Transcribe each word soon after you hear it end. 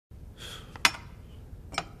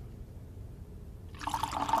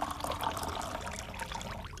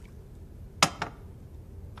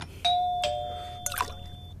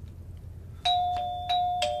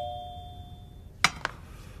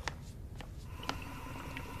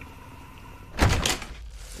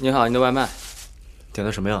你好，你的外卖。点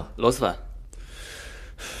的什么呀？螺蛳粉。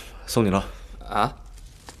送你了。啊？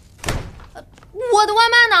我的外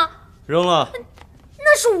卖呢？扔了。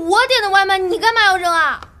那是我点的外卖，你干嘛要扔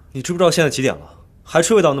啊？你知不知道现在几点了？还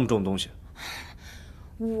吹味道那么重的东西？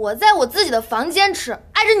我在我自己的房间吃，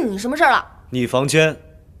碍着你什么事儿了？你房间，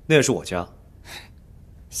那也是我家。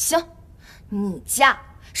行，你家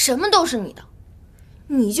什么都是你的，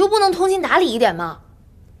你就不能通情达理一点吗？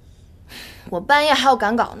我半夜还要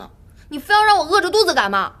赶稿呢，你非要让我饿着肚子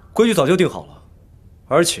赶吗？规矩早就定好了，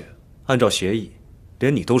而且按照协议，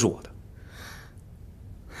连你都是我的。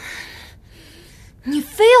你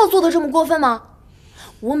非要做的这么过分吗？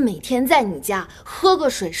我每天在你家喝个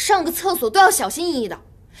水、上个厕所都要小心翼翼的，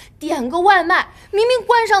点个外卖，明明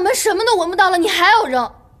关上门什么都闻不到了，你还要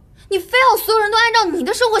扔，你非要所有人都按照你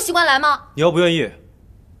的生活习惯来吗？你要不愿意，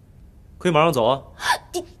可以马上走啊。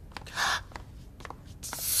你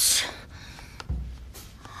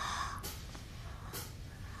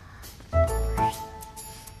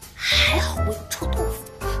还好我有臭豆腐。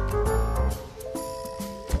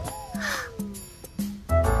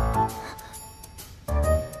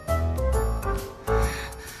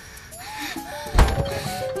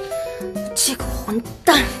这个混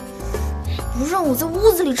蛋，不让我在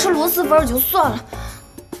屋子里吃螺蛳粉也就算了，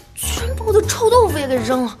居然把我的臭豆腐也给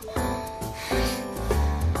扔了。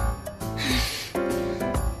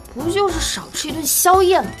不就是少吃一顿宵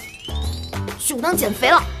夜吗？就当减肥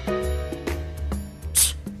了。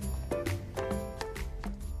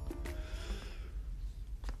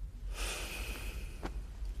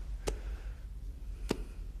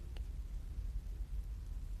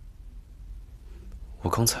我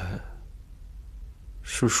刚才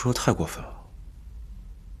是不是说的太过分了？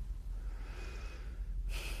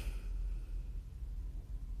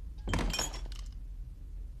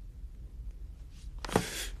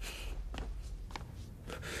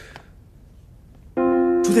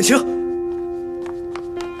朱建清，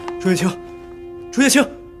朱建清，朱建清！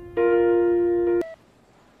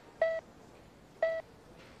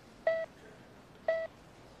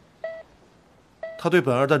他对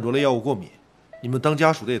苯二氮卓类药物过敏，你们当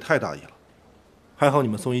家属的也太大意了。还好你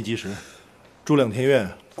们送医及时，住2天院，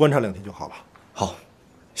观察2天就好了。好，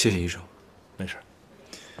谢谢医生。没事。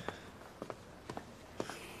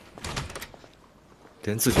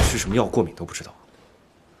连自己是什么药过敏都不知道，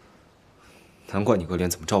难怪你哥连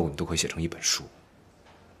怎么照顾你都可以写成一本书。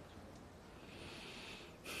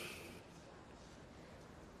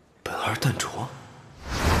苯二氮卓，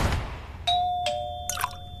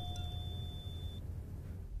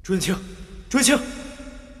朱元清，朱元清！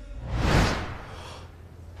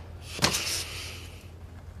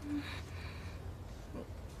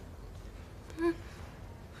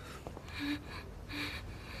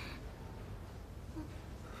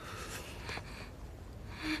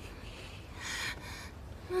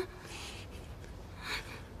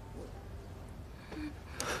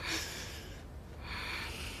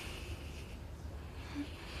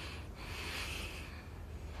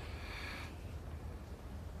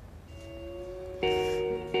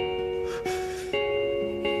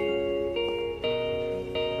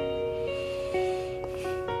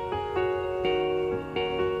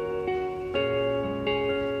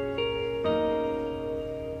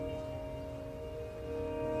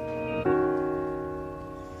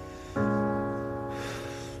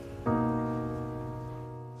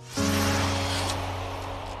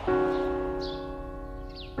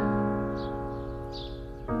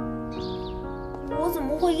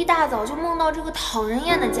一大早就梦到这个讨人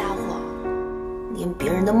厌的家伙，连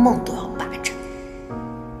别人的梦都要霸占。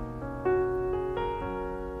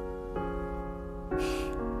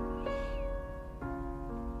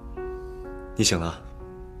你醒了？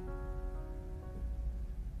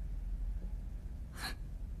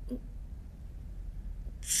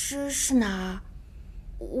这是哪儿？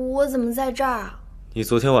我怎么在这儿啊？你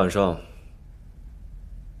昨天晚上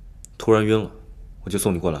突然晕了，我就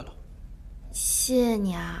送你过来了。谢谢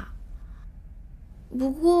你啊。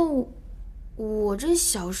不过我这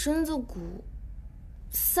小身子骨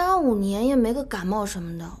，3、5年也没个感冒什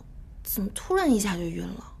么的，怎么突然一下就晕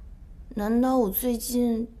了？难道我最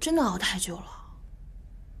近真的熬太久了？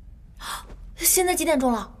现在几点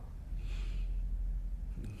钟了？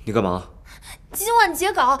你干嘛？今晚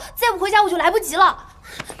截稿，再不回家我就来不及了。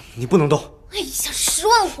你不能动！哎呀，10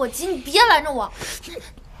万火急，你别拦着我！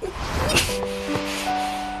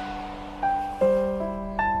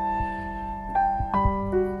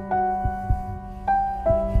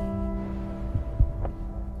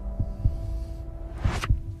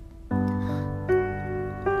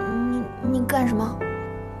你干什么？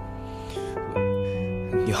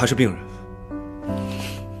你还是病人。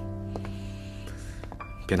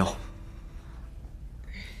别闹。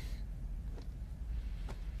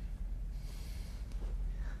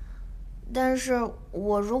但是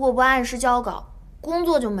我如果不按时交稿，工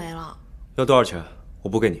作就没了。要多少钱？我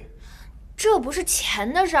补给你。这不是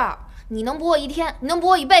钱的事儿，你能补我一天，你能补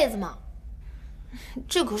我一辈子吗？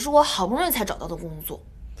这可是我好不容易才找到的工作。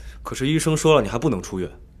可是医生说了，你还不能出院。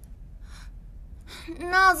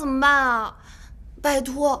那怎么办啊？拜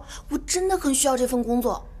托，我真的很需要这份工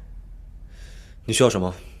作。你需要什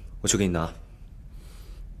么？我去给你拿。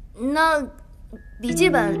那笔记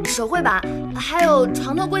本、手绘板，还有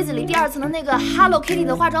床头柜子里第2层的那个 Hello Kitty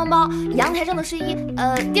的化妆包，阳台上的睡衣，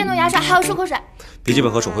电动牙刷，还有漱口水。笔记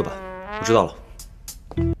本和手绘板，我知道了。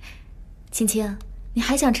青青，你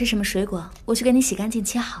还想吃什么水果？我去给你洗干净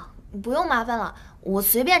切好。不用麻烦了，我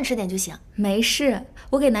随便吃点就行。没事，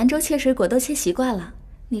我给南州切水果都切习惯了。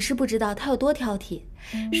你是不知道他有多挑剔，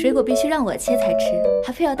水果必须让我切才吃，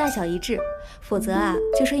还非要大小一致，否则啊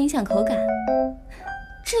就说影响口感。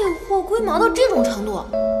这货龟毛到这种程度，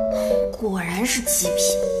果然是极品。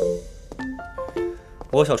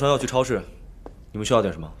我和小川要去超市，你们需要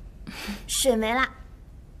点什么？水没啦。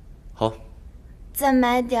好。再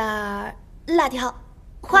买点辣条、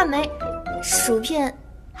话梅、薯片，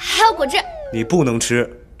还有果汁。你不能吃。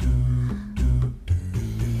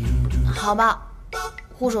好吧，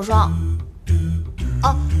护手霜。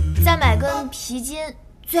哦，再买根皮筋，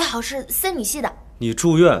最好是森女系的。你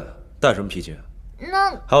住院带什么皮筋？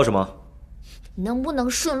那还有什么？能不能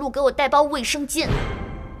顺路给我带包卫生巾？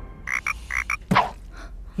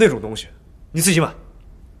那种东西，你自己买。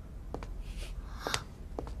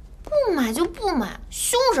不买就不买，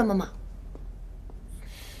凶什么嘛？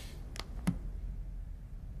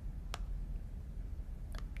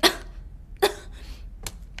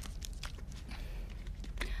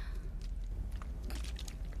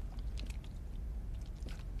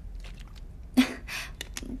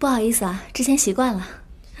不好意思啊，之前习惯了。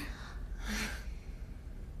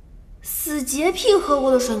死洁癖喝过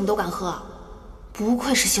的水你都敢喝，不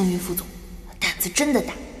愧是星云副总，胆子真的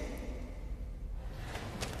大。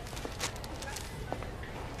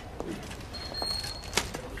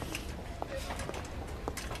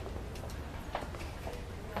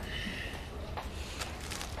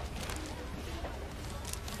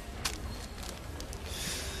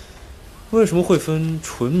为什么会分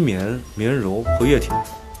纯棉、绵柔和液体？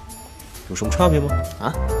有什么差别吗？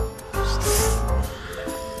啊？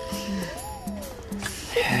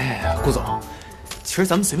哎，顾总，其实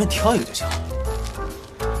咱们随便挑一个就行。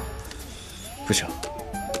不行，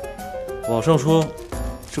网上说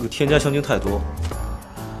这个添加香精太多，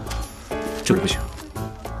这个不行。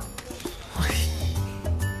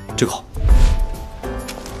这个好。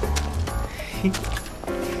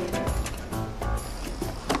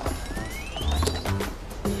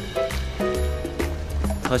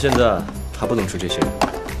他现在还不能吃这些。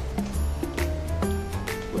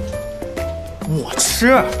我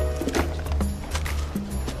吃。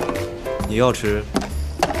你要吃，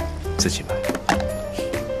自己买。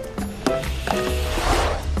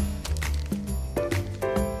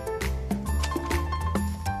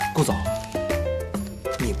顾总，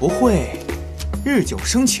你不会日久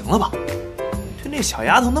生情了吧？对那小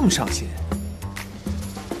丫头那么上心。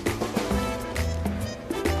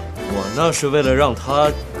我那是为了让她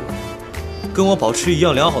跟我保持一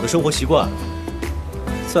样良好的生活习惯。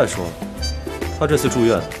再说了，她这次住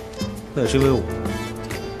院，那也是因为我。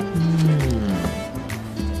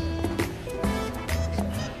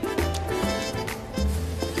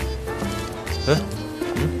哎，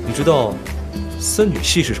你知道森女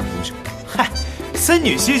系是什么东西吗？嗨，森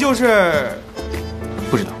女系就是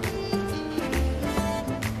不知道。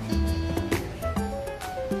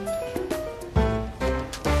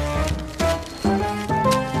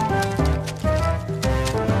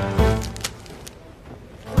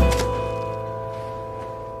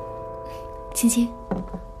青青，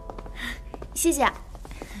谢谢。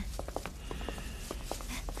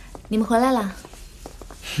你们回来了。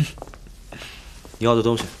你要的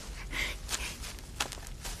东西。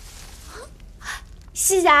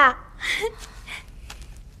谢谢啊。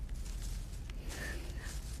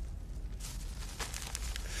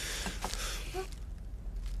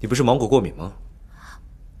你不是芒果过敏吗？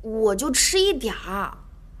我就吃一点儿。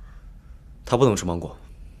他不能吃芒果。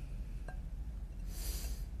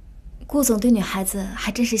顾总对女孩子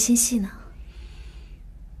还真是心细呢。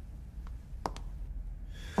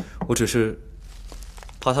我只是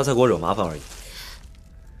怕他再给我惹麻烦而已。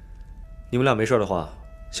你们俩没事的话，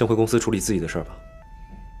先回公司处理自己的事儿吧。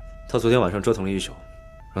他昨天晚上折腾了一宿，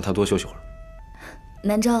让他多休息会儿。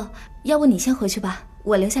南州，要不你先回去吧，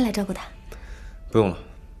我留下来照顾他。不用了。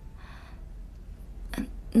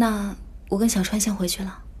那我跟小川先回去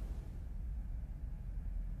了。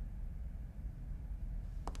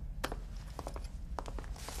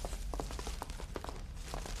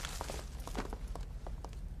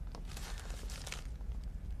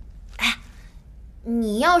哎，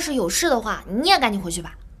你要是有事的话，你也赶紧回去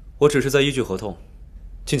吧。我只是在依据合同，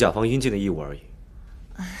尽甲方应尽的义务而已。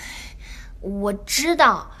我知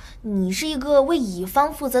道你是一个为乙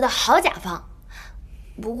方负责的好甲方，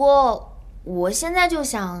不过我现在就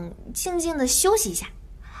想静静的休息一下，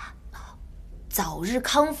早日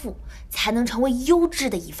康复才能成为优质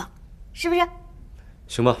的乙方，是不是？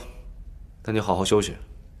行吧，那你好好休息，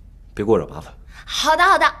别给我惹麻烦。好的，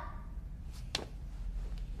好的。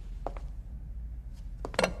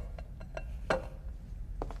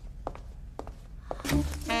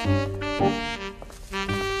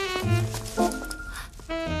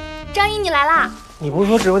张一，你来啦！你不是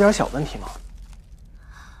说只有点小问题吗？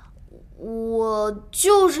我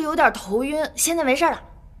就是有点头晕，现在没事了。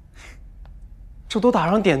这都打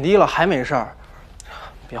上点滴了，还没事儿？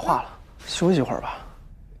别画了，休息会儿吧。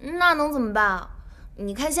那能怎么办？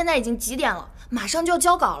你看现在已经几点了，马上就要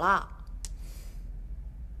交稿了。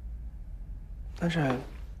但是，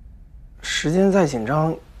时间再紧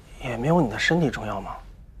张，也没有你的身体重要吗？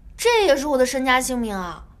这也是我的身家性命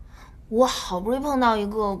啊！我好不容易碰到一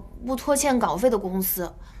个不拖欠稿费的公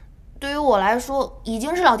司，对于我来说已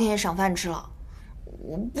经是老天爷赏饭吃了，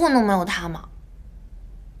我不能没有他嘛。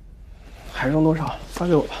还剩多少？发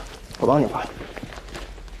给我吧，我帮你画。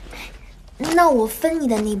那我分你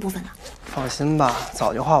的那一部分呢？放心吧，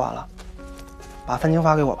早就画完了。把分镜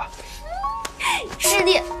发给我吧。师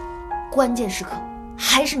弟，关键时刻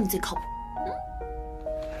还是你最靠谱。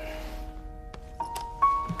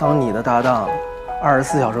当你的搭档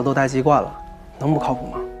，24小时都待机惯了，能不靠谱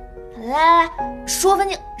吗？来，说分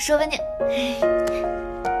镜，说分镜。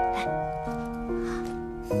来，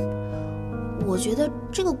我觉得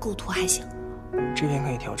这个构图还行。这边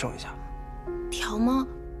可以调整一下。调吗？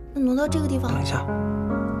那挪到这个地方。等一下。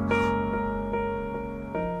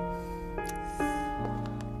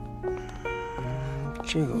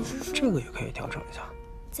这个也可以调整一下。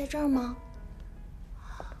在这儿吗？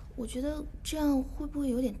我觉得这样会不会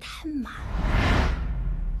有点太满？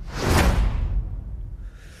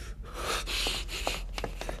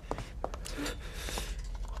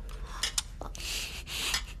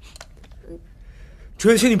周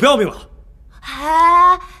元清，你不要命了？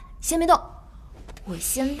哎，先别动，我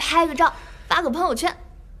先拍个照，发个朋友圈。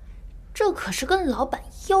这可是跟老板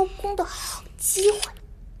邀功的好机会。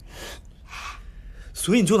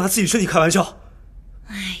所以你就拿自己身体开玩笑？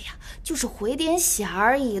哎呀，就是回点血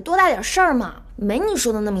而已，多大点事儿嘛，没你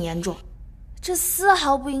说的那么严重。这丝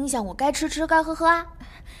毫不影响我该吃吃该喝喝啊。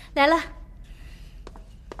来了。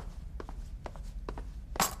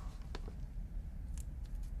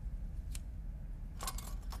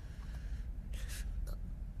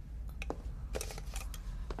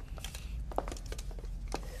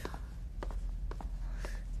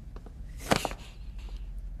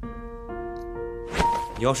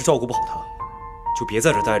你要是照顾不好他，就别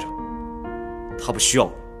在这待着。他不需要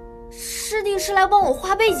你。师弟是来帮我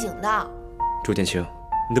画背景的。周建清，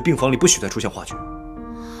你的病房里不许再出现话剧。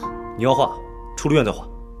你要画，出了院再画。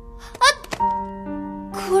啊！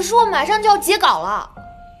可是我马上就要截稿了。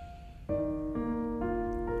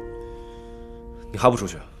你还不出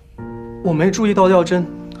去？我没注意到吊针，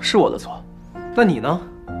是我的错。那你呢？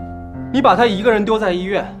你把他一个人丢在医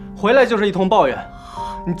院，回来就是一通抱怨。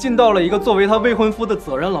你尽到了一个作为他未婚夫的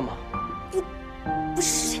责任了吗？不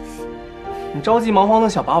是。你着急忙慌的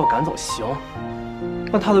想把我赶走，行。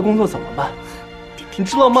那他的工作怎么办？你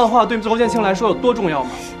知道漫画对周建清来说有多重要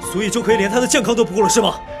吗？所以就可以连他的健康都不顾了，是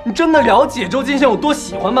吗？你真的了解周建清有多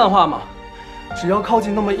喜欢漫画吗？只要靠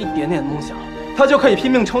近那么一点点梦想，他就可以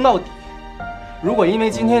拼命撑到底。如果因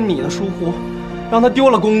为今天你的疏忽，让他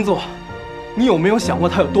丢了工作，你有没有想过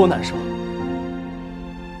他有多难受？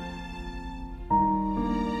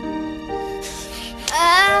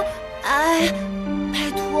拜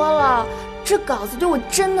托了，这稿子对我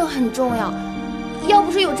真的很重要，要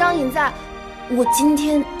不是有张颖在，我今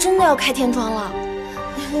天真的要开天窗了。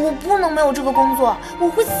我不能没有这个工作，我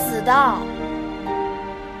会死的。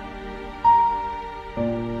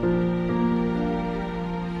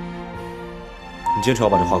你坚持要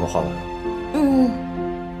把这画给我画完。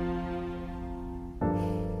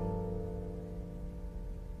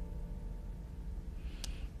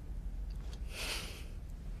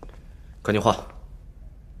赶紧画。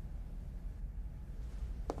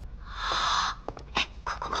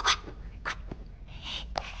快！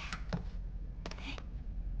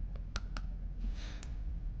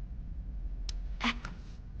哎，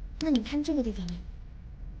那你看这个地方呢？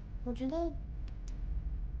我觉得。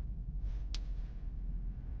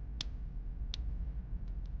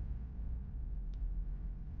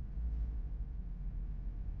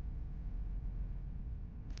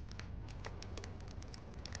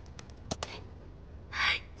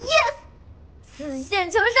Yes， 四线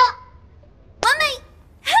求生，完美！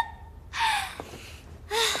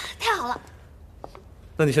太好了。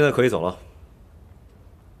那你现在可以走了。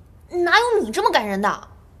哪有你这么感人的？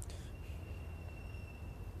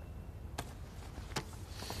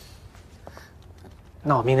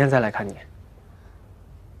那我明天再来看你。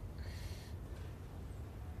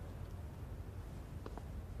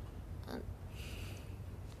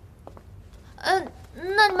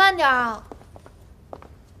那你慢点啊。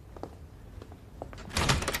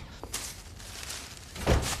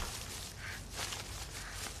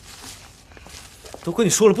都跟你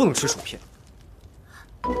说了不能吃薯片。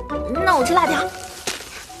那我吃辣条。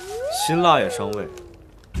辛辣也伤胃。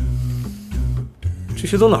这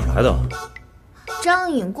些都哪儿来的？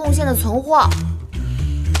张颖贡献的存货。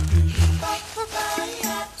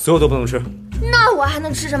所有都不能吃。那我还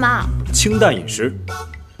能吃什么？清淡饮食。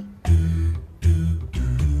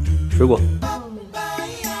水果。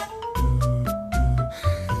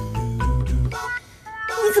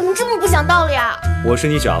你怎么这么不讲道理啊？我是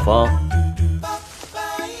你甲方，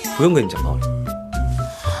不用跟你讲道理。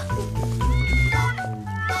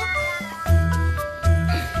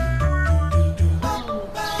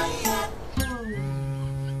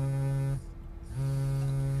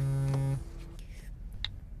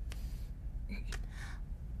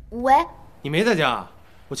喂，你没在家？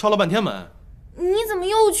我敲了半天门。你怎么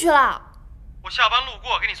又去了？我下班路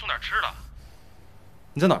过，给你送点吃的。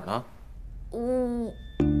你在哪儿呢？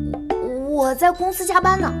我在公司加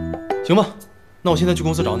班呢。行吧，那我现在去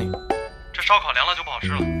公司找你。这烧烤凉了就不好吃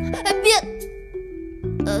了。哎，别，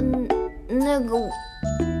那个，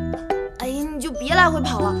哎呀，你就别来回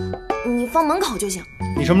跑了，你放门口就行。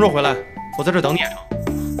你什么时候回来？我在这等你也成。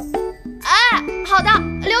哎，好的，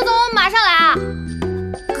刘总，我马上来啊。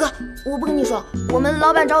哥，我不跟你说，我们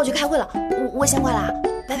老板找我去开会了，我先挂了啊，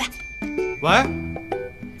拜拜。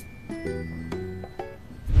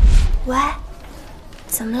喂，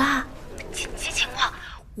怎么啦？紧急情况，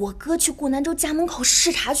我哥去顾南州家门口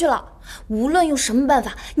视察去了，无论用什么办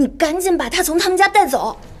法，你赶紧把他从他们家带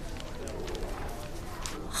走。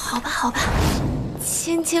好吧，好吧。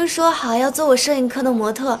青青说好要做我摄影课的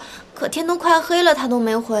模特，可天都快黑了，他都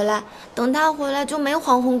没回来。等他回来就没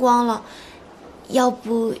黄昏光了。要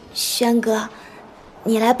不，轩哥，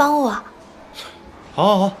你来帮我？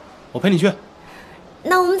好，我陪你去。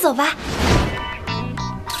那我们走吧。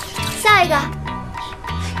下一个。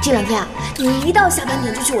这两天啊，你一到下班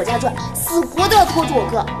点就去我家转，死活都要拖住我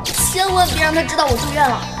哥，千万别让他知道我住院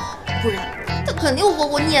了，不然他肯定活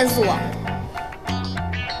活念死我。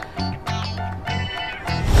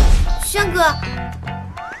轩哥，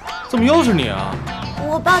怎么又是你啊？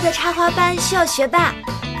我报的插花班需要学霸。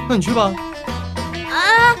那你去吧。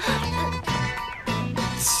啊，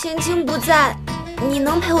青青不在，你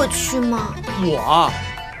能陪我去吗？我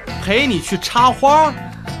陪你去插花？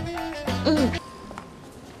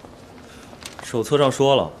手册上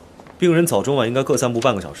说了，病人早中晚应该各散步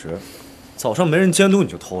半个小时，早上没人监督你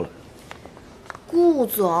就偷懒。顾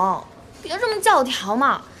总，别这么教条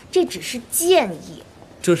嘛，这只是建议。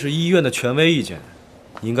这是医院的权威意见，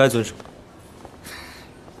你应该遵守。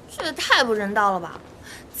这也太不人道了吧！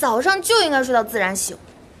早上就应该睡到自然醒。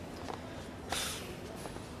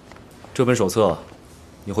这本手册，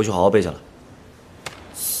你回去好好背下来。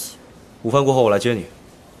午饭过后我来接你。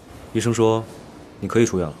医生说，你可以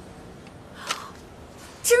出院了。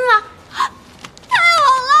真的吗？太好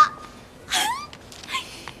了！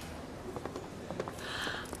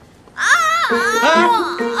哎，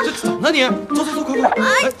这怎么了你？走，快！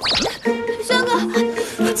哎，轩哥，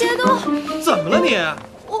你别动。怎么了你？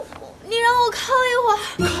你让我靠一会儿。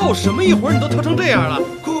靠什么一会儿？你都疼成这样了，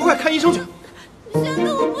快看医生去。轩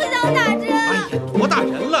哥，我不想打针。哎呀，多大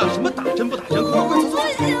人了，什么打针不打针？快，走。不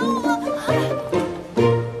行，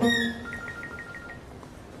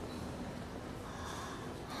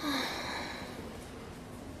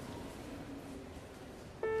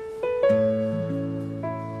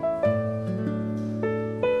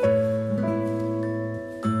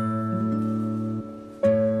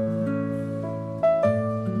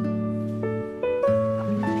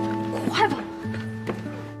快吧。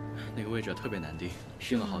那个位置特别难定，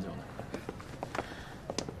定了好久呢。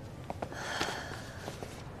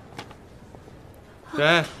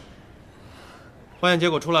对，化验结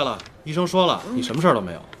果出来了，医生说了，你什么事儿都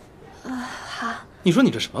没有。好。你说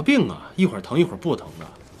你这什么病啊？一会儿疼一会儿不疼的，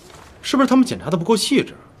是不是他们检查的不够细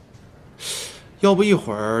致？要不一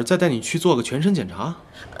会儿再带你去做个全身检查？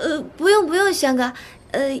不用，轩哥，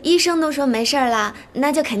医生都说没事了，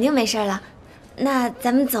那就肯定没事了。那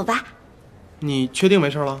咱们走吧。你确定没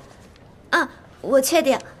事了？啊，我确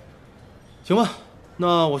定。行吧，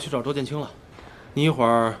那我去找周建清了，你一会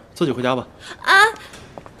儿自己回家吧。啊，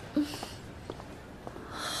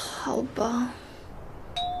好吧。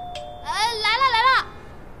来了！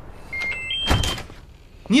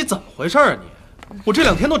你怎么回事啊你？我这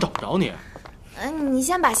2天都找不着你。你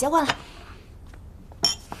先把鞋换了。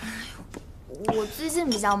我最近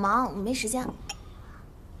比较忙，没时间。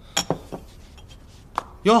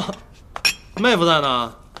哟，妹夫在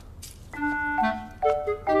呢。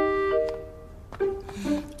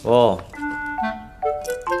哦，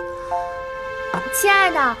亲爱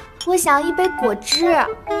的，我想要一杯果汁。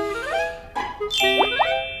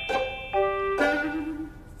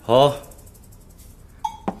好。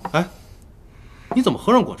哎，你怎么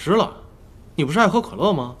喝上果汁了？你不是爱喝可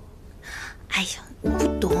乐吗？哎呀，你不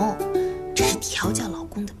懂，这是调教老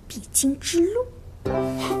公的必经之路。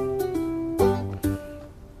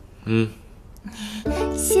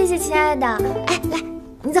谢谢亲爱的。哎，来，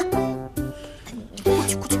你走。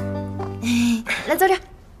过去。来坐这儿。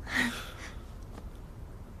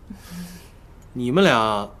你们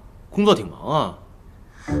俩工作挺忙啊。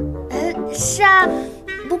是啊，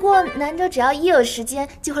不过南州只要一有时间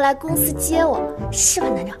就会来公司接我，是吧，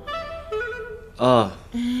南州？啊。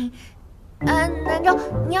南州，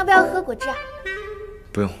你要不要喝果汁啊？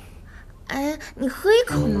不用。哎，你喝一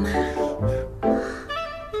口嘛。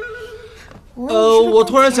我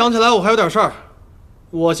突然想起来，我还有点事儿，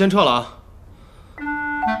我先撤了啊。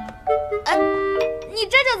你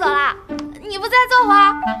这就走了？你不再坐会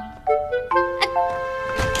儿？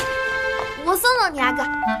我送送你啊，哥。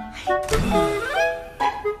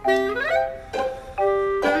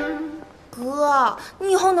哥，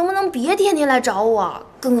你以后能不能别天天来找我，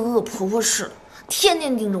跟个恶婆婆似的，天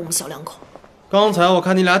天盯着我们小两口？刚才我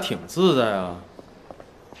看你俩挺自在啊。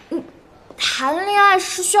谈恋爱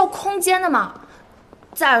是需要空间的嘛。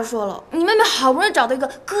再说了，你妹妹好不容易找到一个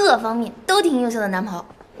各方面都挺优秀的男朋友，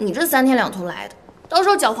你这3天2头来的，到时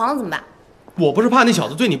候搅黄了怎么办？我不是怕那小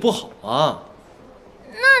子对你不好吗？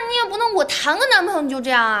那你也不能我谈个男朋友你就这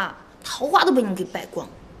样啊，桃花都被你给败光，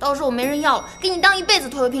到时候我没人要了，给你当一辈子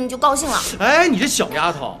拖油瓶你就高兴了。哎，你这小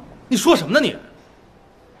丫头，你说什么呢你？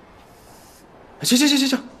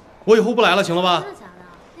行，我以后不来了，行了吧？真的假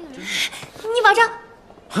的？你保证？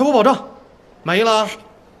哎，我保证。满意了？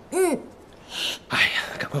哎呀，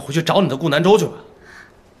赶快回去找你的顾南州去吧。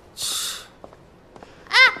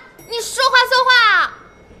哎，你说话算话啊！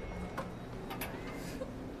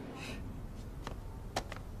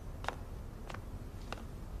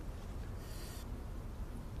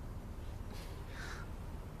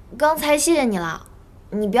刚才谢谢你了，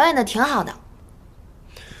你表演的挺好的。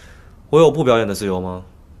我有不表演的自由吗？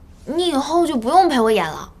你以后就不用陪我演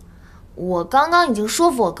了，我刚刚已经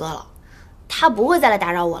说服我哥了，他不会再来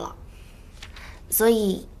打扰我了，所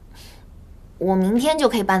以我明天就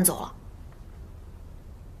可以搬走了。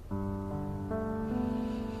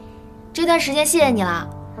这段时间谢谢你了。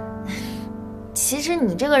其实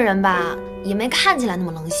你这个人吧，也没看起来那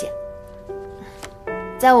么冷血。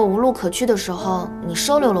在我无路可去的时候，你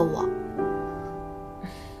收留了我。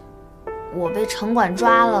我被城管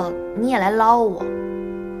抓了，你也来捞我。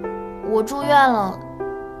我住院了，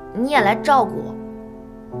你也来照顾我。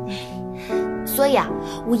所以啊，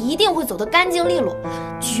我一定会走得干净利落，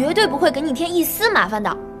绝对不会给你添一丝麻烦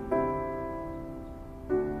的。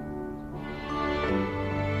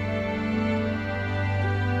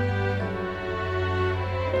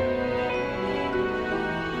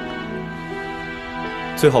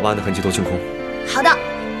最好把你的痕迹都清空。好的，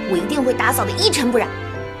我一定会打扫得一尘不染。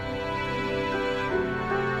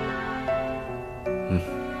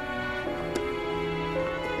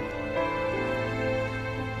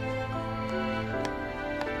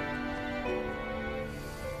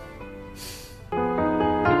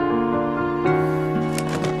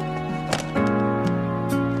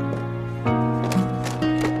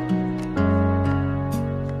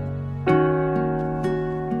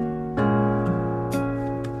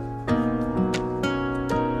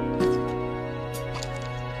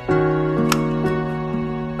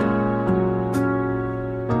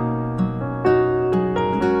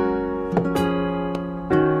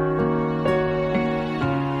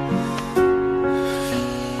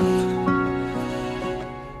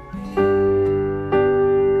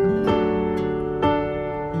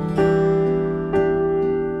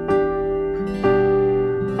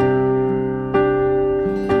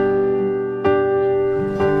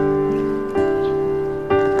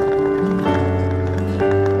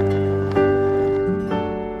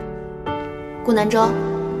南州，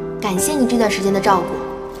感谢你这段时间的照顾。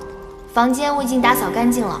房间我已经打扫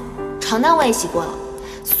干净了，床单我也洗过了，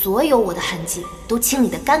所有我的痕迹都清理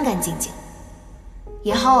得干干净净。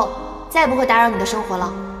以后再也不会打扰你的生活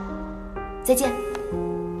了。再见。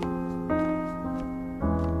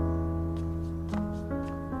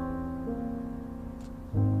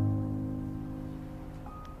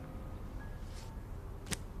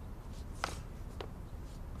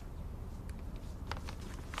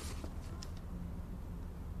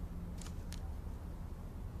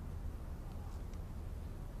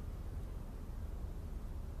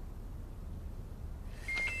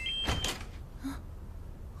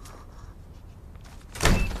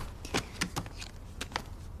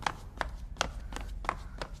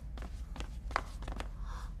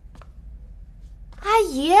阿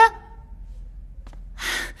姨，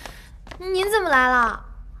您怎么来了？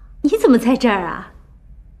你怎么在这儿啊？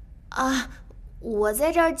啊，我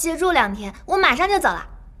在这儿借住2天，我马上就走了。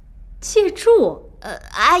借住？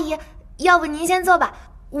阿姨，要不您先坐吧，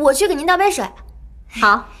我去给您倒杯水。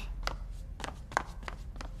好。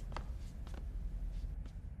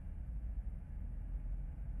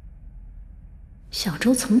小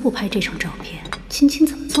周从不拍这种照片，青青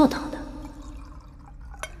怎么做到的？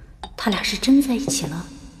他俩是真在一起了？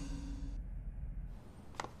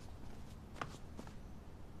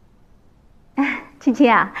青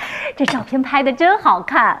青啊，这照片拍的真好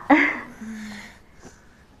看。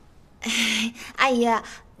阿姨，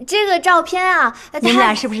这个照片啊，你们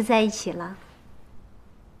俩是不是在一起了？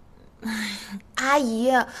阿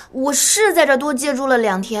姨，我是在这多借住了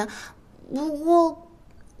2天，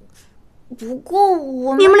不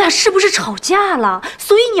过你们俩是不是吵架了？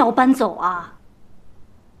所以你要搬走啊？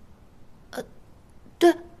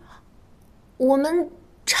对，我们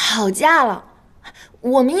吵架了，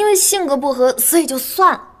我们因为性格不合，所以就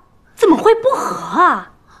算了。怎么会不和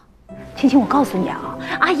啊？青青，我告诉你啊，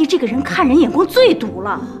阿姨这个人看人眼光最毒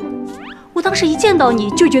了。我当时一见到你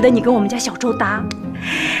就觉得你跟我们家小周搭。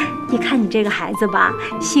你看你这个孩子吧，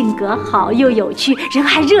性格好又有趣，人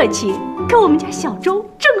还热情，跟我们家小周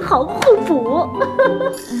正好互补，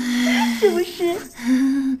是不是？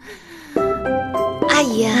阿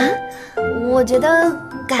姨，我觉得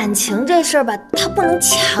感情这事儿吧，它不能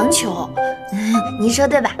强求，您说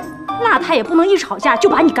对吧？那他也不能一吵架就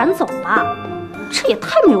把你赶走了，这也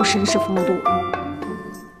太没有绅士风度。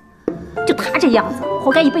就他这样子，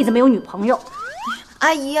活该一辈子没有女朋友。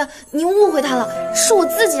阿姨，您误会他了，是我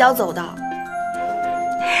自己要走的。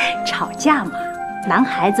吵架嘛，男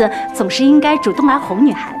孩子总是应该主动来哄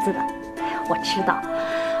女孩子的。我知道，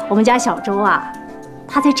我们家小周啊，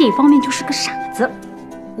他在这一方面就是个傻子。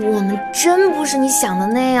我们真不是你想的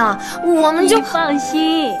那样，我们就……你放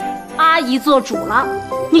心，阿姨做主了，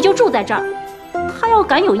你就住在这儿。他要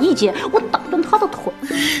敢有意见，我打断他的腿。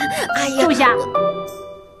阿姨，住下，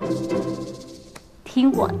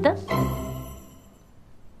听我的。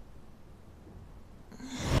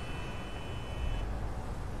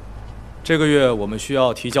这个月我们需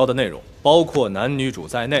要提交的内容包括男女主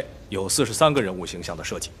在内有43个人物形象的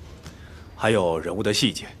设计，还有人物的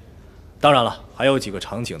细节，当然了，还有几个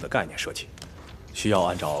场景的概念设计，需要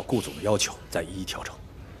按照顾总的要求再一一调整。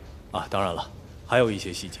啊，当然了，还有一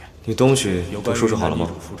些细节。你东西都收拾好了吗？有关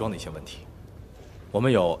于男女主服装的一些问题，我们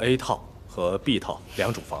有 A 套和 B 套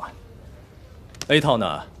2种方案。A 套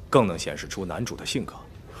呢，更能显示出男主的性格，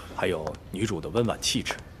还有女主的温婉气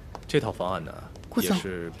质。这套方案呢，顾总，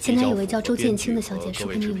前台有位叫周建清的小姐说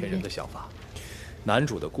跟你有约。男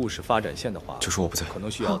主的故事发展线的话，就是我不在，可能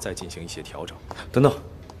需要再进行一些调整。等等，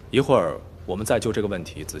一会儿我们再就这个问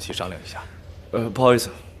题仔细商量一下。不好意思，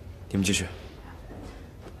你们继续。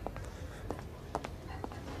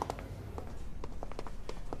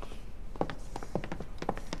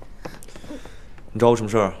你找我什么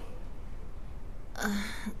事儿？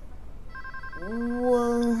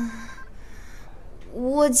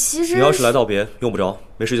我其实……你要是来道别，用不着，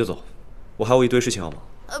没事就走。我还有一堆事情要忙。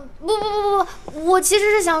不，我其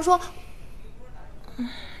实是想说，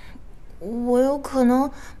我有可能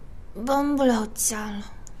搬不了家了。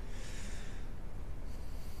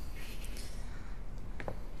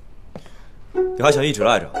你还想一直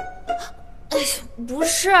赖着？不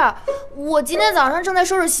是，我今天早上正在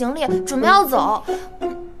收拾行李，准备要走，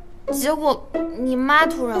结果你妈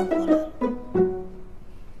突然过来了。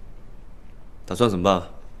打算怎么办？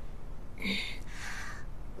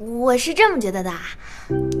我是这么觉得的，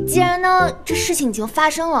既然呢这事情已经发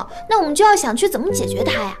生了，那我们就要想去怎么解决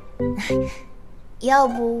它呀。要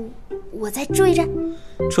不我再住一阵？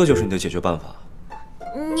这就是你的解决办法？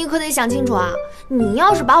你可得想清楚啊！你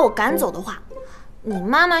要是把我赶走的话，你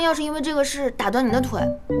妈妈要是因为这个事打断你的腿，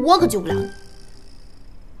我可救不了你。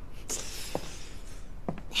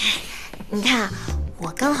你看，我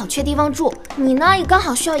刚好缺地方住，你呢也刚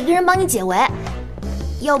好需要一个人帮你解围。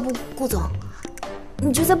要不，顾总，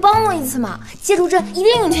你就再帮我一次嘛！借助证一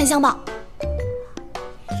定涌泉相报。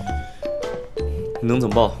你能怎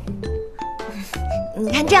么报？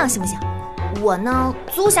你看这样行不行？我呢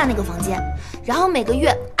租下那个房间，然后每个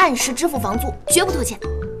月按时支付房租，绝不拖欠。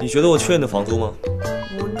你觉得我缺你的房租吗？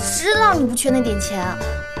我知道你不缺那点钱，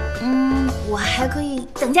我还可以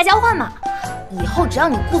等价交换嘛。以后只要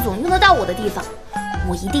你顾总用得到我的地方，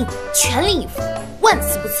我一定全力以赴，万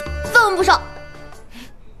死不辞，分文不收。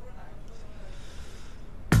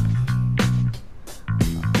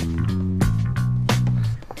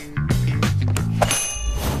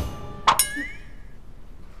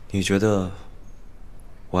你觉得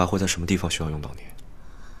我还会在什么地方需要用到你？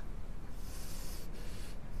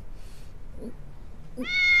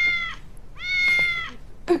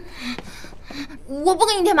我不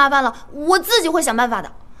给你添麻烦了，我自己会想办法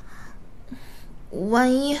的。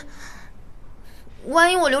万一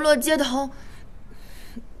我流落街头，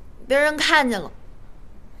别人看见了，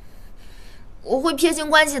我会撇清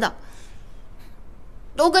关系的，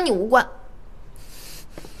都跟你无关。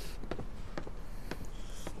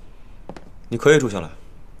你可以住下来。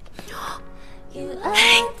真的吗？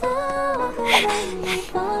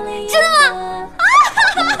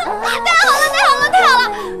太好了，太好了，太好了！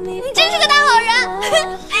你真是个大好人。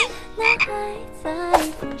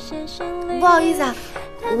不好意思啊，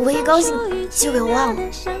我一高兴就给忘了。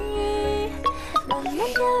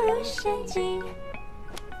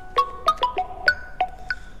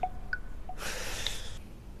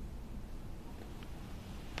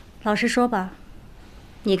老实说吧，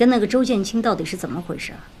你跟那个周建清到底是怎么回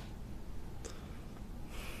事？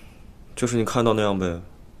就是你看到那样呗。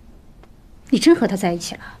你真和他在一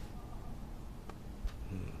起了？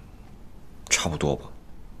差不多吧。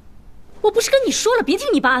我不是跟你说了别听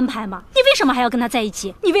你爸安排吗？你为什么还要跟他在一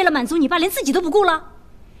起？你为了满足你爸，连自己都不顾了？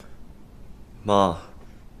妈，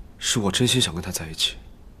是我真心想跟他在一起。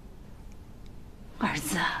儿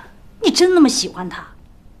子，你真那么喜欢他？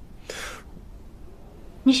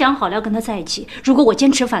你想好了要跟他在一起，如果我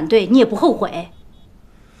坚持反对，你也不后悔？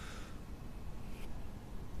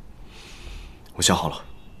我想好了。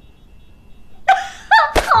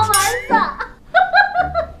好儿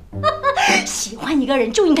子，喜欢一个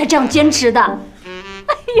人就应该这样坚持的。哎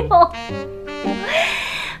呦，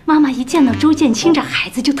妈妈一见到周建清这孩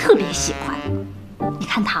子就特别喜欢。你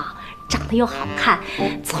看他长得又好看，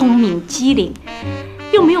聪明机灵，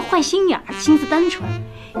又没有坏心眼儿，心思单纯，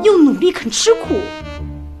又努力肯吃苦。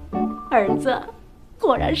儿子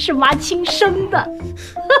果然是妈亲生的，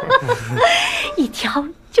一挑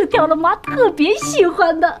就挑了妈特别喜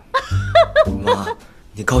欢的。妈，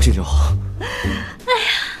你高兴就好。哎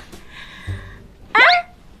呀，哎，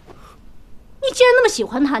你既然那么喜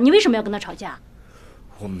欢他，你为什么要跟他吵架？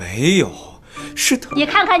我没有，是他。你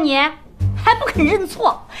看看你，还不肯认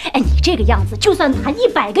错。哎，你这个样子，就算谈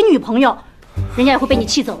100个女朋友，人家也会被你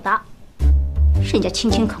气走的。人家青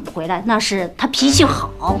青肯回来，那是他脾气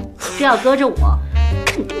好。这要搁着我，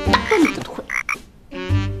肯定打断你的腿。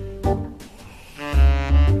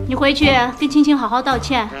你回去跟青青好好道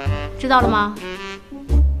歉，知道了吗？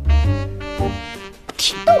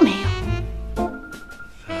听都没有。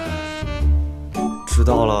知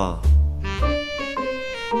道了。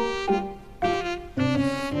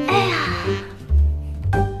哎呀，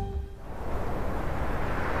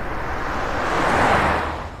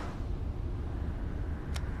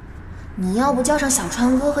你要不叫上小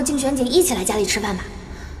川哥和静璇姐一起来家里吃饭吧？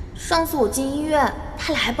上次我进医院，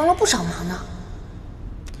他俩还帮了不少忙呢。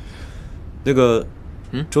那个，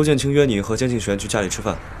周建清约你和江静璇去家里吃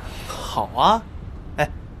饭。好啊，哎，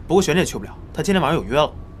不过璇姐去不了，她今天晚上有约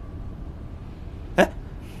了。哎，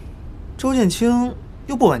周建清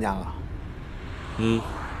又不搬家了？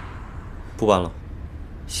不搬了。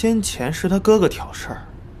先前是他哥哥挑事儿，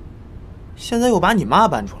现在又把你妈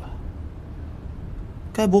搬出来，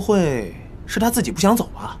该不会是他自己不想走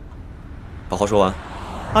吧？把话说完。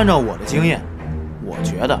按照我的经验，我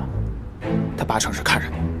觉得他8成是看上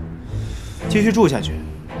你，继续住下去，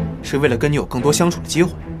是为了跟你有更多相处的机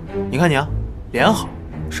会。你看你啊，脸好，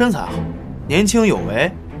身材好，年轻有为，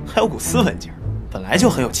还有股斯文劲儿，本来就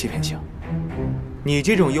很有欺骗性。你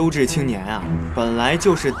这种优质青年啊，本来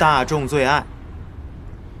就是大众最爱。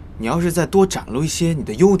你要是再多展露一些你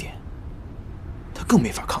的优点，他更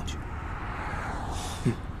没法抗拒。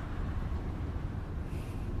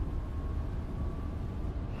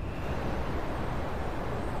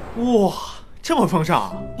哇，这么丰盛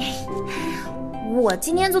啊！我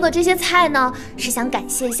今天做的这些菜呢，是想感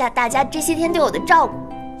谢一下大家这些天对我的照顾，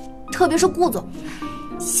特别是顾总，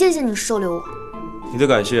谢谢你收留我。你的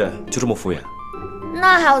感谢就这么敷衍？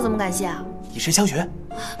那还要怎么感谢啊？以身相许。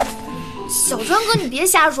小川哥，你别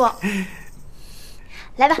瞎说。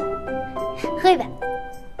来吧，喝一杯。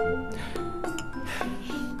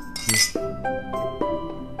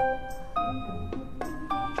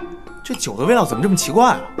这酒的味道怎么这么奇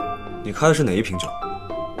怪啊？你开的是哪一瓶酒？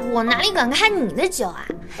我哪里敢开你的酒啊？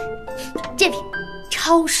这瓶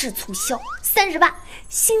超市促销38，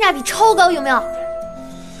性价比超高，有没有？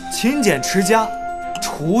勤俭持家，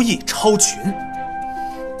厨艺超群，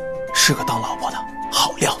是个当老婆的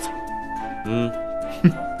好料子。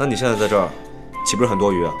那你现在在这儿，岂不是很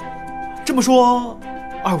多余啊？这么说，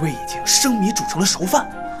二位已经生米煮成了熟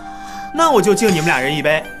饭，那我就敬你们俩人一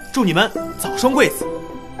杯，祝你们早生贵子，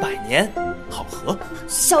百年好合。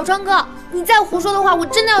小川哥，你再胡说的话，我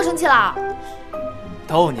真的要生气了。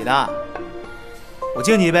逗你的，我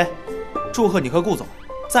敬你一杯，祝贺你和顾总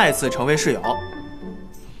再次成为室友。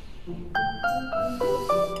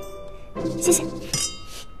谢谢。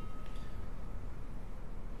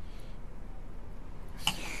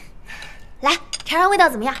来，尝尝味道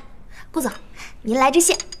怎么样？顾总，您来支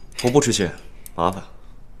蟹。我不吃蟹，麻烦。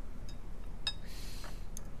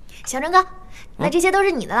小川哥，那这些都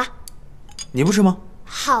是你的了。你不吃吗？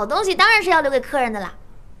好东西当然是要留给客人的啦。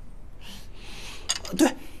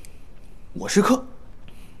对，我是客，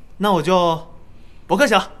那我就不客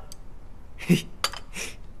气了。嘿。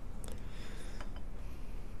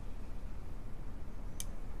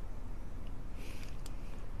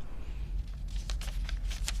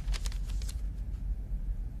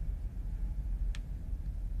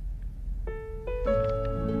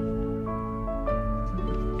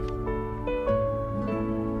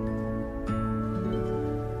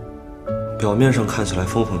表面上看起来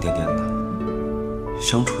疯疯癫癫的，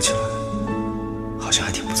相处起来好像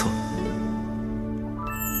还挺不错。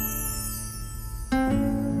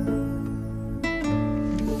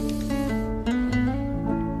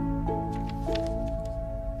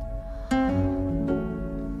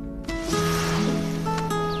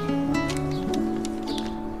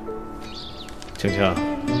晴晴，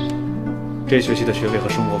这学期的学费和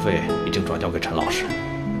生活费已经转交给陈老师，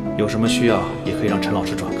有什么需要也可以让陈老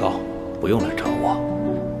师转告。不用来找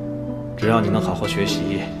我，只要你能好好学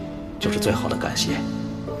习，就是最好的感谢。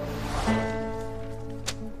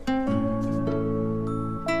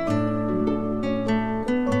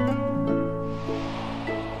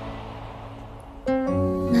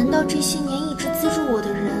难道这些年一直资助我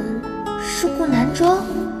的人是顾南州？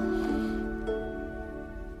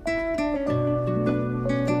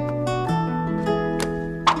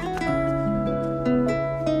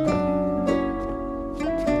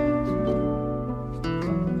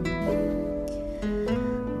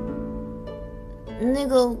那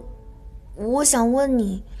个，我想问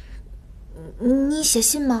你，你写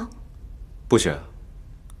信吗？不写。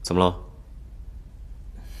怎么了？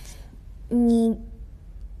你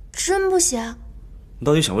真不写？你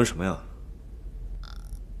到底想问什么呀？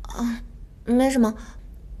没什么，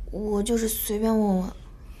我就是随便问问。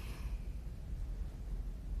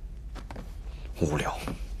无聊。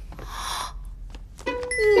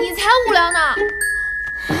你才无聊呢！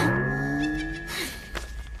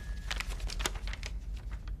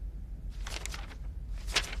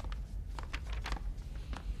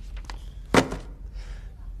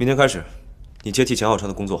明天开始，你接替钱浩川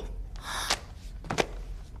的工作。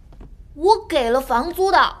我给了房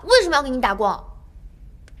租的，为什么要给你打工？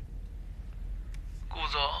顾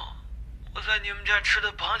总，我在你们家吃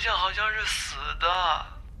的螃蟹好像是死的，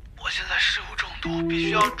我现在食物中毒，必须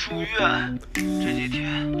要住院。这几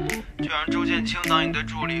天就让周建清当你的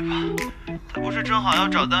助理吧，他不是正好要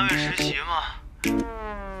找单位实习吗？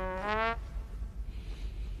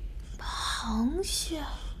螃蟹。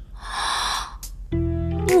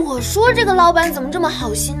我说这个老板怎么这么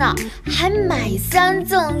好心呢？还买3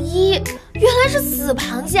赠1，原来是死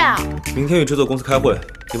螃蟹啊！明天与制作公司开会，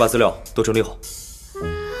你把资料都整理好。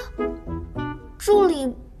助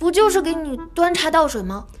理不就是给你端茶倒水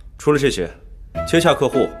吗？除了这些，接洽客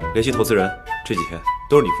户、联系投资人，这几天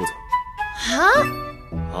都是你负责。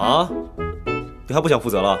啊？你还不想负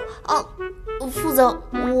责了？负责，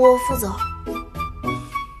我负责。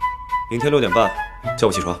明天6点半叫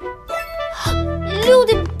我起床。6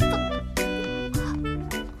点半。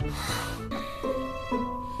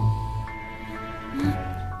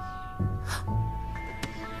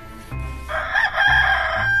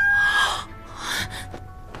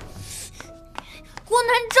郭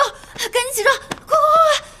南州，赶紧起床！快，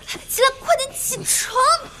起来，快点起床！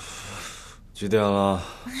几点了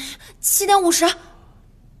？7点50。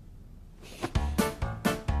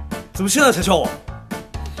怎么现在才叫我？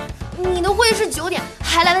你的会议是9点，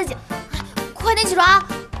还来得及。快快点起床啊！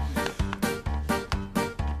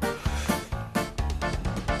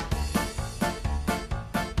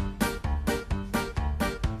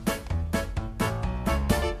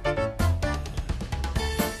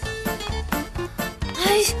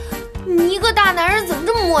哎呀，你一个大男人怎么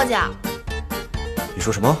这么磨叽啊？你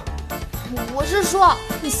说什么？我是说，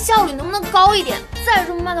你效率能不能高一点？再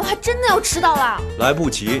这么慢的话，真的要迟到了。来不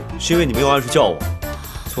及，是因为你没有按时叫我。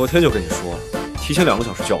昨天就跟你说了，提前2个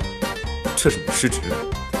小时叫我，这是你失职。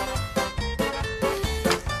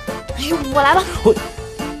哎呦，我来吧。我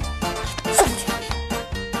上去。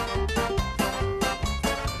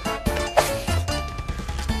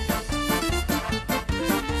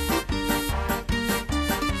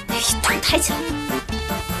哎，头抬起来。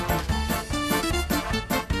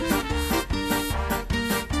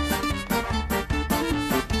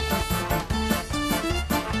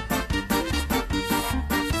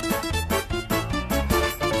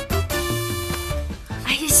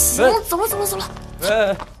行，走了。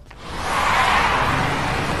哎，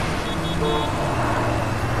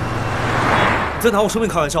你在拿我生命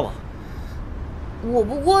开玩笑吗？我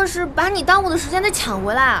不过是把你耽误的时间再抢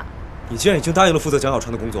回来。你既然已经答应了负责蒋小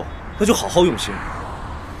川的工作，那就好好用心。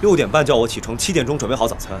6点半叫我起床，7点钟准备好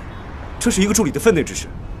早餐，这是一个助理的分内之事，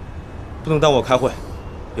不能耽误我开会，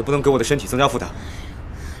也不能给我的身体增加负担。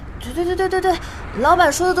对，老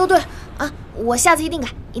板说的都对啊，我下次一定改。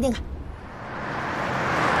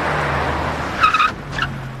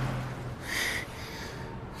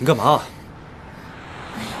你干嘛？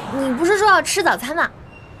你不是说要吃早餐吗？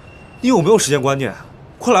你有没有时间观念？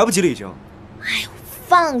快来不及了已经。哎呦，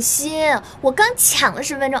放心，我刚抢了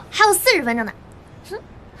10分钟，还有40分钟呢。哼，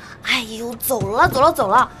哎呦，走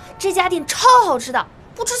了，这家店超好吃的，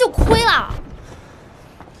不吃就亏了。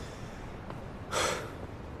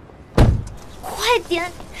快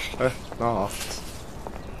点！哎，拿好。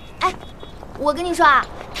哎，我跟你说啊，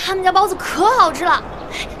他们家包子可好吃了。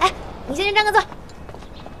哎，你先去占个座。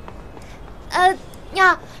你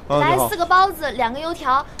好，来4个包子，2个油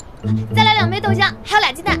条，再来2杯豆浆，还有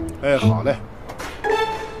2鸡蛋。哎，好嘞。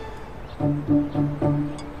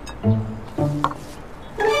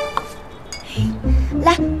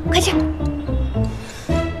来，快吃。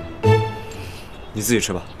你自己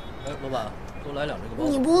吃吧。哎，老板，多来2这个包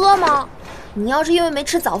子。你不饿吗？你要是因为没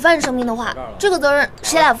吃早饭生病的话，这个责任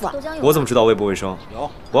谁来负？我怎么知道卫不卫生？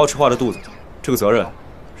我要吃坏了肚子，这个责任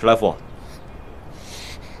谁来负？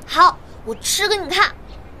好，我吃给你看。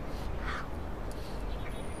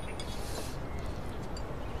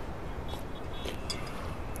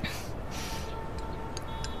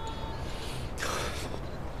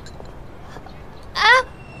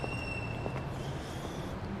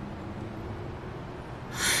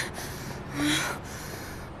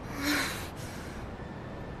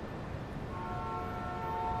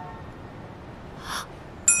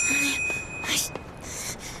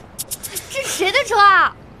这谁的车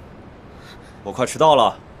啊？我快迟到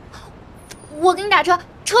了。我给你打车，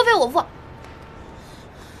车费我付。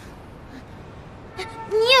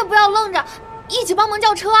你也不要愣着，一起帮忙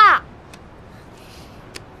叫车啊！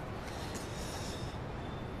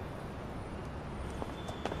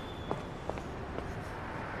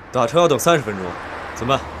打车要等30分钟，怎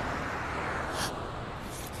么办？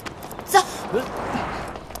走。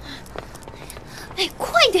哎，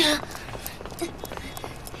快点！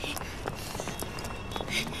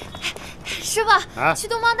师傅，啊，去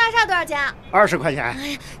东方大厦多少钱啊？20块钱。哎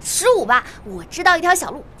呀，15吧，我知道一条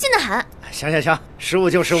小路，近得很。行，15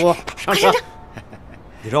就15，上车。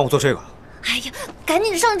你让我做这个？哎呀，赶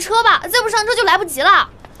紧上车吧，再不上车就来不及了。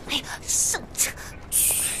哎呀，上车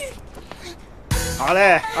去。好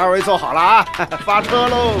嘞，2位坐好了啊，发车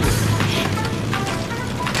喽。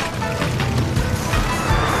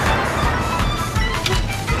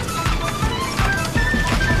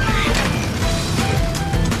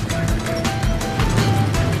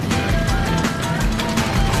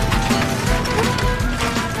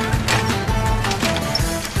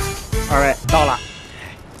2位到了。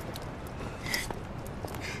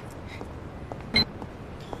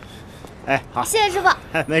哎，好，谢谢师傅。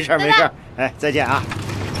没事。哎，再见啊。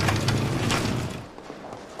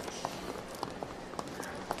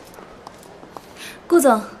顾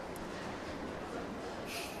总，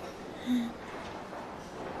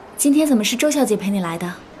今天怎么是周小姐陪你来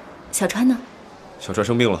的？小川呢？小川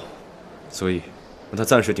生病了，所以让他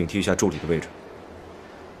暂时顶替一下助理的位置。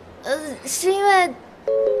是因为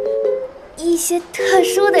一些特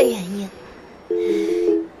殊的原因。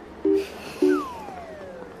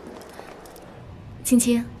青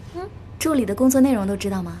青，助理的工作内容都知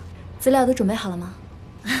道吗？资料都准备好了吗？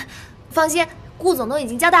放心，顾总都已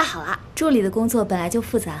经交代好了。助理的工作本来就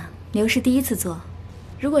复杂，你又是第一次做，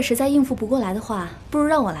如果实在应付不过来的话，不如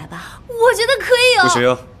让我来吧。我觉得可以哦。不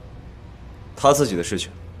行，他自己的事情，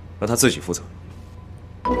让他自己负责。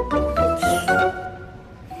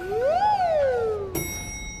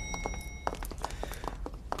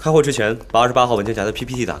开会之前，把28号文件夹的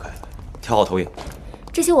PPT 打开，调好投影。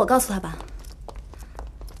这些我告诉他吧。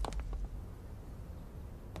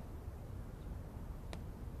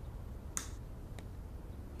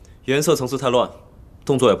颜色层次太乱，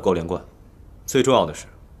动作也不够连贯，最重要的是，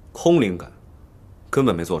空灵感根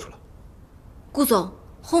本没做出来。顾总，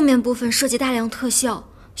后面部分涉及大量特效，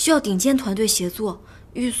需要顶尖团队协作，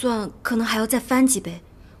预算可能还要再翻几倍。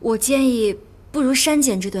我建议不如删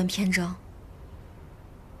减这段篇章。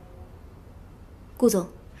顾总，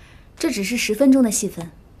这只是10分钟的戏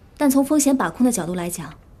份，但从风险把控的角度来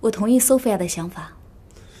讲，我同意 Sophia 的想法。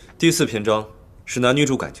第4篇章是男女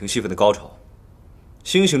主感情戏份的高潮，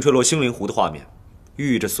星星坠落星灵湖的画面，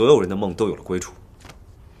寓意着所有人的梦都有了归处。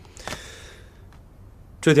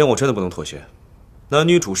这点我真的不能妥协，男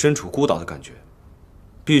女主身处孤岛的感觉，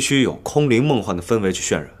必须有空灵梦幻的氛围去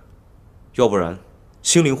渲染，要不然，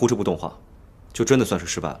星灵湖这部动画就真的算是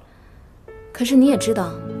失败了。可是你也知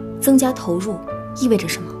道，增加投入意味着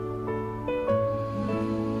什么？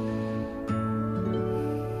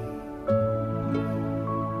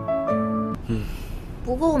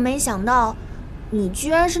不过我没想到，你居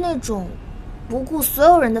然是那种不顾所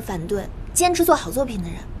有人的反对，坚持做好作品的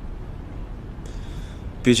人。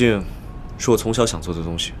毕竟，是我从小想做的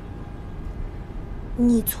东西。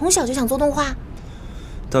你从小就想做动画？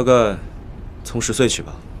大概从10岁起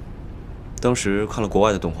吧。当时看了国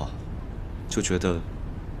外的动画，就觉得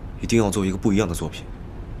一定要做一个不一样的作品。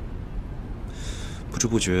不知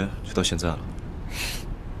不觉就到现在了。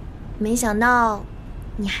没想到，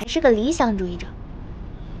你还是个理想主义者。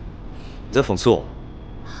你在讽刺我？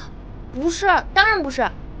不是，当然不是，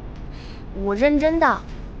我认真的。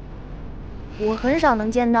我很少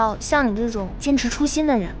能见到像你这种坚持初心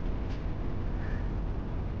的人。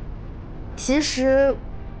其实，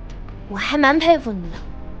我还蛮佩服你的，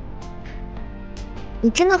你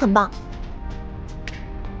真的很棒。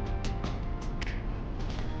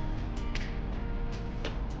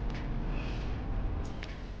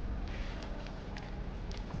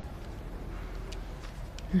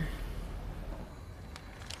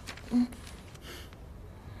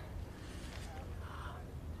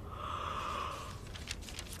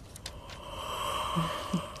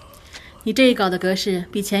你这一稿的格式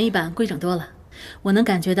比前一版规整多了，我能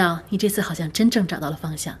感觉到你这次好像真正找到了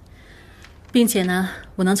方向，并且呢，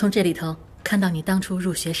我能从这里头看到你当初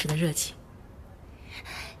入学时的热情。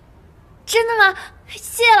真的吗？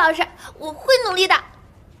谢谢老师，我会努力的。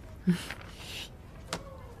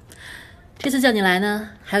这次叫你来呢，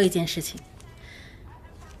还有一件事情，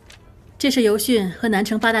这是邮讯和南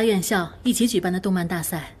城8大院校一起举办的动漫大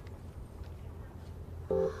赛。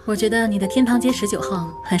我觉得你的天堂街19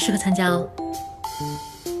号很适合参加哦。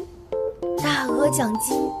大额奖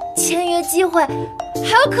金、签约机会，还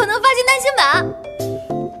有可能发行单行本。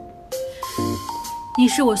你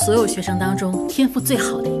是我所有学生当中天赋最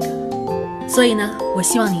好的一个，所以呢，我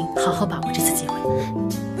希望你好好把握这次机会。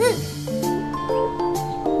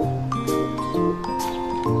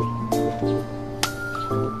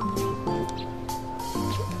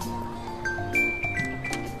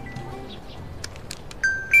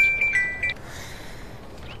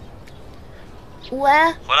喂，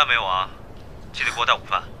回来没有啊？记得给我带午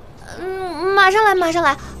饭。马上来，马上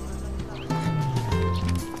来。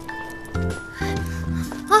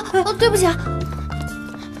对不起啊，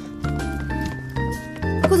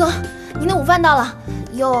顾总，您的午饭到了，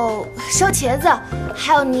有烧茄子，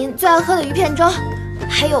还有您最爱喝的鱼片粥，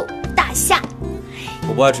还有大虾。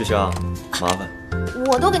我不爱吃虾，麻烦。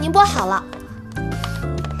我都给您剥好了。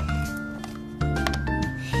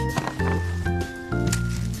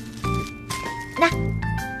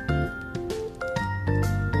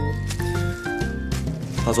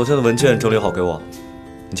把昨天的文件整理好给我，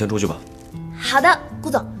你先出去吧。好的，顾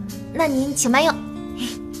总，那您请慢用。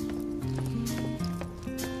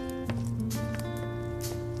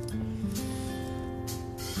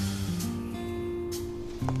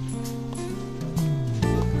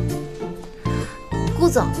顾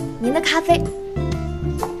总，您的咖啡。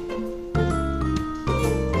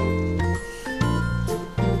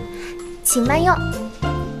请慢用。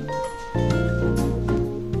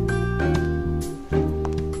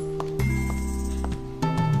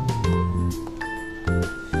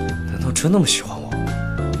真那么喜欢我？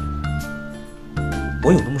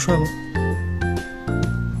我有那么帅吗？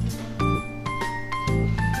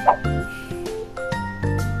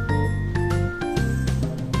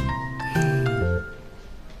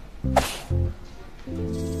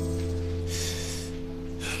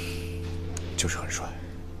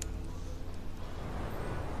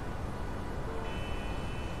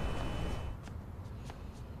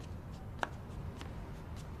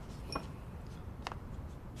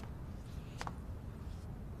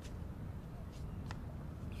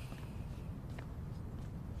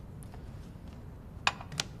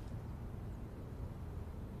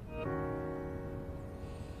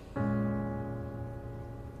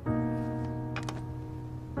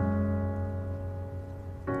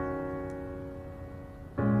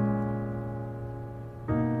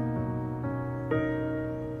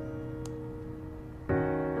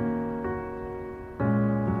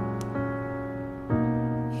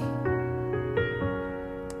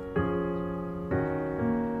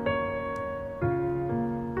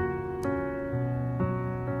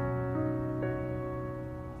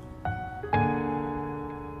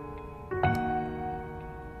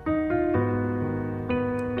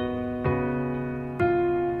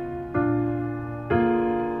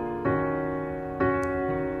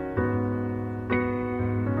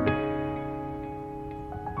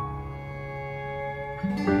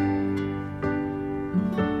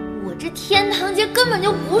天堂街根本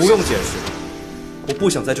就不是。不用解释，我不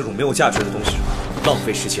想在这种没有价值的东西上浪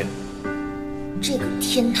费时间。这个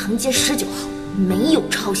天堂街19号没有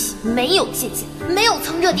抄袭，没有借鉴，没有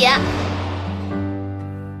蹭热点。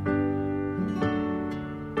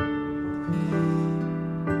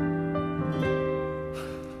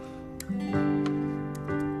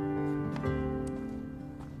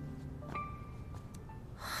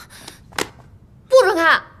不准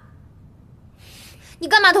看！你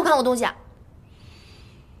干嘛偷看我东西啊？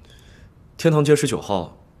天堂街19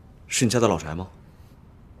号是你家的老宅吗？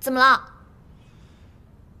怎么了？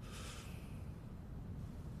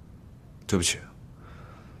对不起，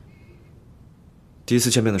第一次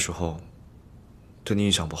见面的时候对你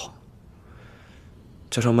印象不好，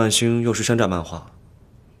加上漫星又是山寨漫画，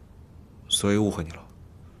所以误会你了。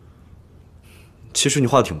其实你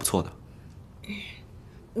画的挺不错的。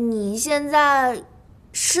你现在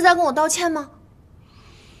是在跟我道歉吗？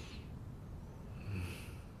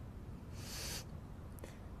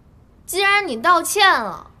既然你道歉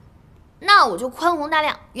了，那我就宽宏大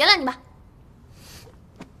量原谅你吧。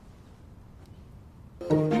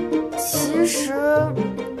其实，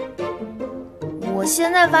我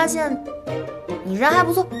现在发现你人还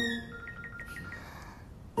不错，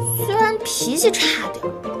虽然脾气差点，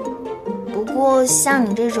不过像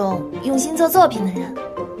你这种用心做作品的人，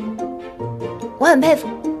我很佩服。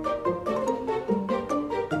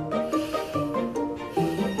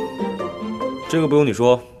这个不用你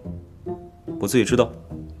说，我自己知道。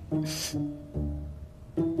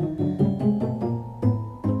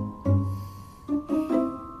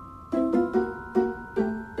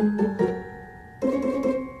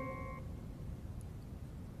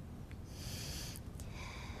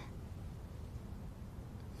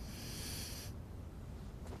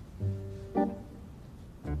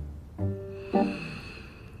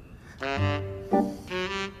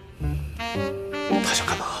他想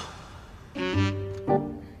干嘛？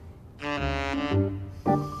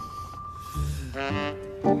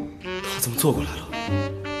他怎么坐过来了？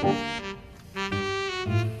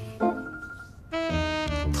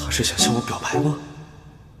他是想向我表白吗？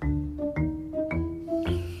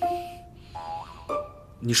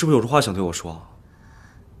你是不是有什么话想对我说？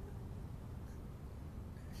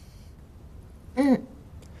嗯。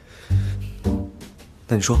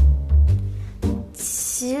那你说。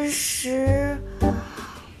其实，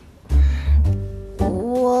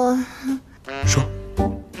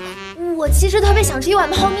我其实特别想吃一碗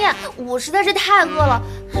泡面，我实在是太饿了。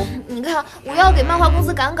你看，我要给漫画公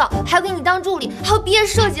司赶稿，还要给你当助理，还有毕业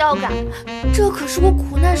设计要赶，这可是我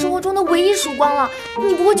苦难生活中的唯一曙光了，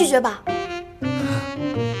你不会拒绝吧？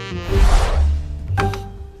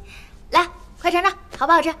来，快尝尝，好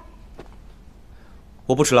不好吃？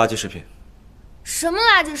我不吃垃圾食品。什么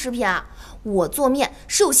垃圾食品啊？我做面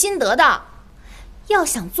是有心得的，要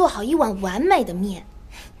想做好一碗完美的面，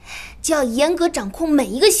就要严格掌控每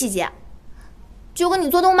一个细节，就跟你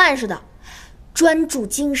做动漫似的，专注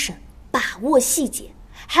精神，把握细节，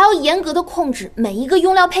还要严格的控制每一个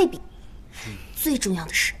用料配比。最重要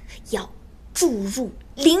的是要注入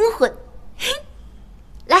灵魂。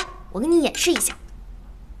来，我给你演示一下。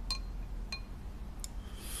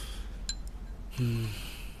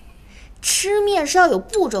吃面是要有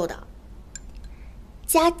步骤的，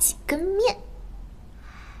加几根面，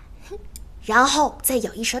然后再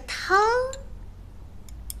舀一勺汤，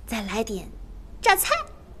再来点榨菜，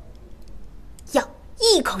要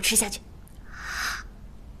一口吃下去。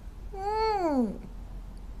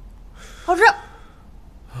好吃。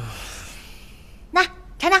那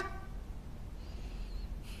尝尝。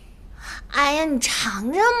哎呀，你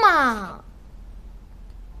尝尝嘛，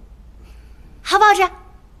好不好吃？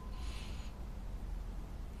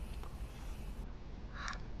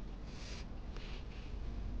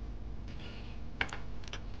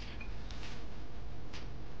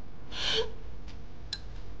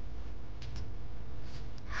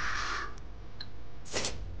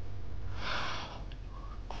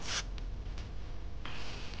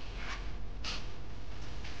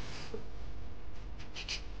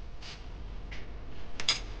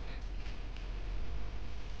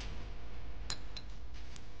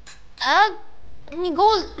你给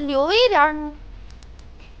我留一点。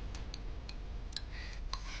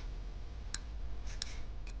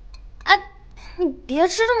你别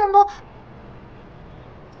吃这么多。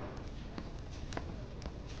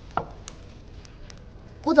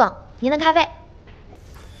吴总，您的咖啡。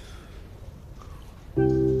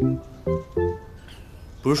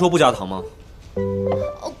不是说不加糖吗？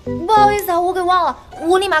不好意思啊，我给忘了，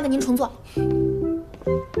我立马给您重做。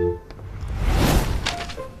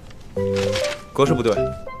格式不对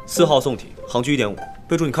，4号宋体，行距1.5，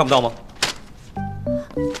备注你看不到吗？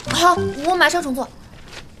好，我马上重做。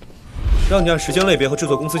让你按时间类别和制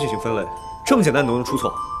作公司进行分类，这么简单你都能出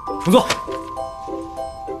错，重做。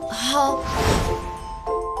好。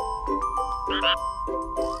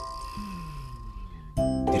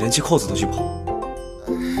你连系扣子都系不好。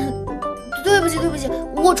对不起，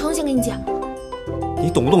我重新给你系。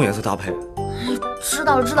你懂不懂颜色搭配？知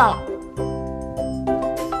道了。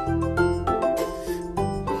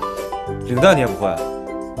领带你也不会？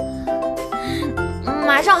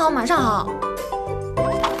马上好。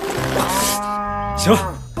行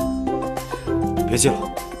了，别系了，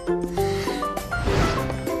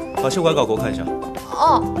把修改稿给我看一下。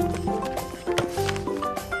哦。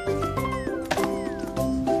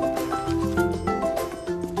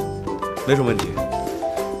没什么问题，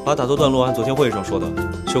把打斗段落按昨天会议上说的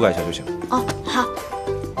修改一下就行了。哦，好。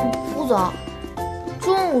吴总，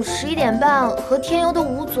中午11点半和天优的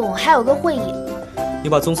吴总还有个会议。你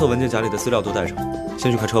把棕色文件夹里的资料都带上，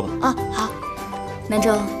先去开车吧。啊，好。南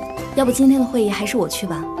州，要不今天的会议还是我去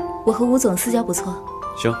吧，我和吴总私交不错。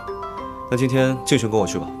行，那今天竞选跟我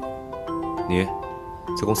去吧，你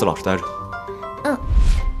在公司老实待着。嗯。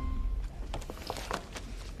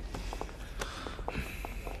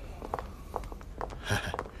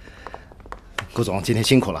顾总，今天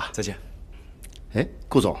辛苦了。再见。哎，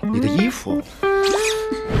顾总，你的衣服。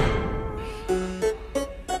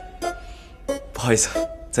不好意思，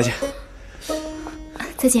再见。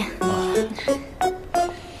再见。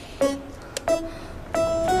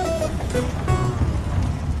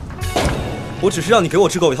我只是让你给我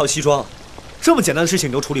织够一套西装，这么简单的事情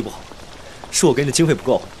你都处理不好，是我给你的经费不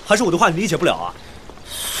够，还是我的话你理解不了啊？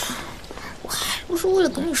我还不是为了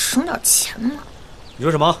给你省点钱嘛。你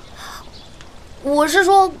说什么？我是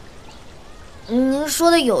说，您说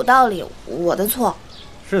的有道理，我的错。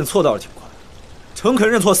认错倒是挺快，诚恳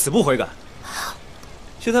认错死不悔改。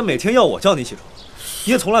现在每天要我叫你起床，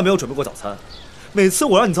你也从来没有准备过早餐。每次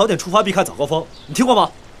我让你早点出发避开早高峰，你听过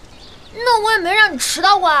吗？那我也没让你迟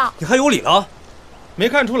到过啊。你还有理了？没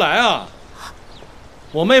看出来啊，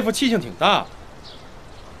我妹夫气性挺大，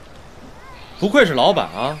不愧是老板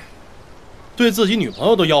啊，对自己女朋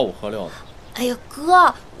友都吆五喝六的。哎呀，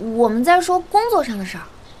哥，我们在说工作上的事儿。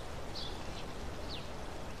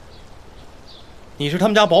你是他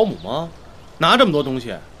们家保姆吗？拿这么多东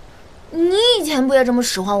西？你以前不也这么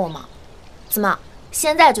使唤我吗？怎么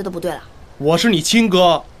现在觉得不对了？我是你亲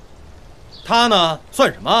哥，他呢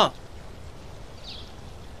算什么？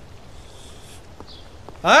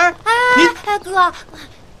哎，哎哥，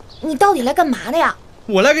你到底来干嘛的呀？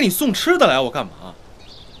我来给你送吃的来，我干嘛？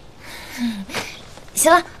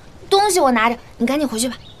行了，东西我拿着，你赶紧回去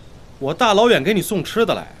吧。我大老远给你送吃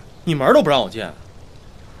的来，你门都不让我进。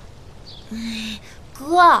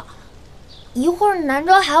哥，一会儿南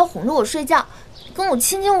州还要哄着我睡觉，跟我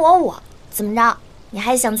亲亲我，怎么着？你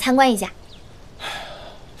还想参观一下？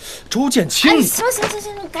周建清，哎，行，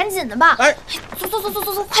赶紧的吧！哎，走，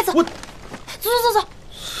快走！走。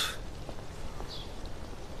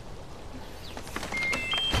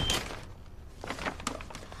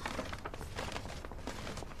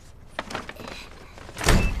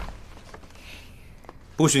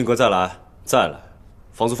不许你哥再来，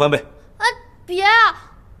房租翻倍！啊，别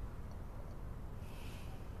啊！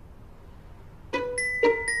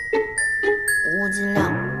我尽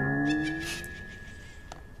量。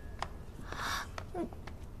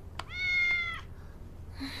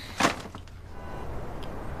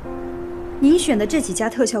您选的这几家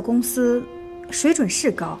特效公司，水准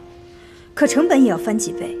是高，可成本也要翻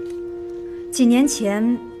几倍。几年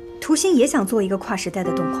前，图星也想做一个跨时代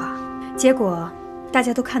的动画，结果大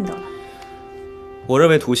家都看到了。我认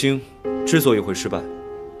为图星之所以会失败，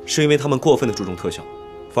是因为他们过分的注重特效，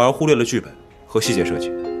反而忽略了剧本和细节设计。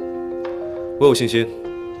我有信心，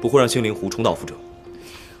不会让星灵湖重蹈覆辙。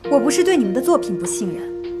我不是对你们的作品不信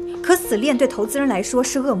任，可死恋对投资人来说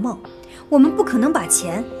是噩梦。我们不可能把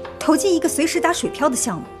钱投进一个随时打水漂的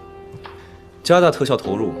项目。加大特效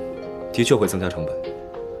投入，的确会增加成本。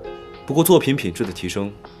不过作品品质的提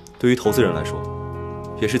升，对于投资人来说，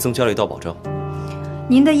也是增加了一道保障。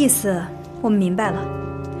您的意思我们明白了。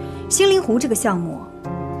星灵湖这个项目，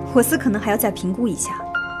我司可能还要再评估一下，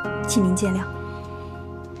请您见谅。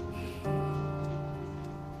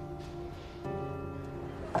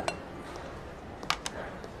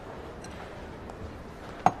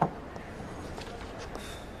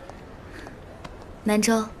南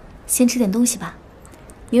州，先吃点东西吧。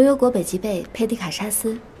牛油果、北极贝、佩迪卡沙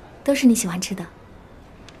司，都是你喜欢吃的。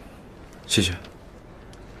谢谢。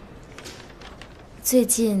最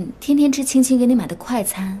近天天吃青青给你买的快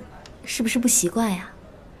餐，是不是不习惯呀？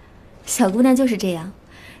小姑娘就是这样，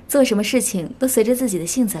做什么事情都随着自己的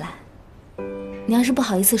性子来。你要是不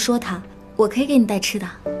好意思说他，我可以给你带吃的。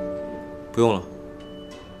不用了。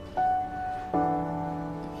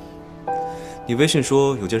你微信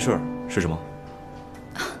说有件事儿是什么？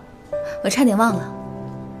我差点忘了。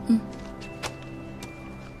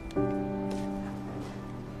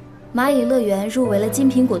蚂蚁乐园入围了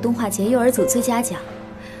金苹果动画节幼儿组最佳奖。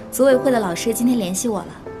组委会的老师今天联系我了，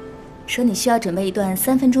说你需要准备一段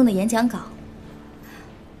3分钟的演讲稿。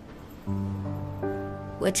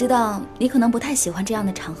我知道你可能不太喜欢这样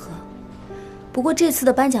的场合，不过这次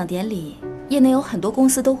的颁奖典礼，业内有很多公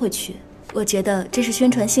司都会去，我觉得这是宣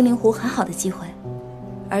传星灵湖很好的机会。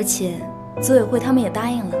而且组委会他们也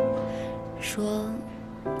答应了，说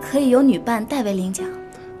可以由女伴代为领奖。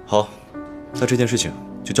好，那这件事情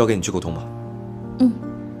就交给你去沟通吧。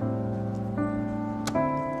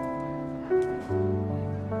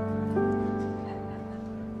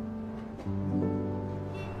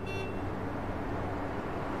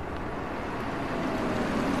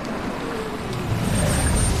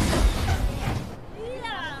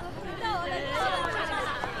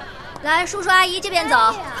来，叔叔阿姨这边走，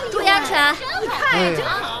注意安全。你看，真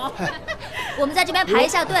好。我们在这边排一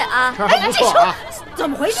下队啊。哎，这车怎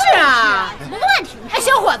么回事啊？怎么乱停？哎，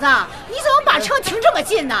小伙子，你怎么把车停这么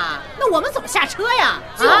近呢？那我们怎么下车呀？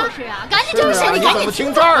就是啊，赶紧就是你赶紧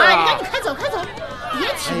停这儿啊！你赶紧开走，开走，别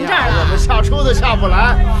停这儿了。我们下车都下不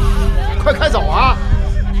来，快开走啊！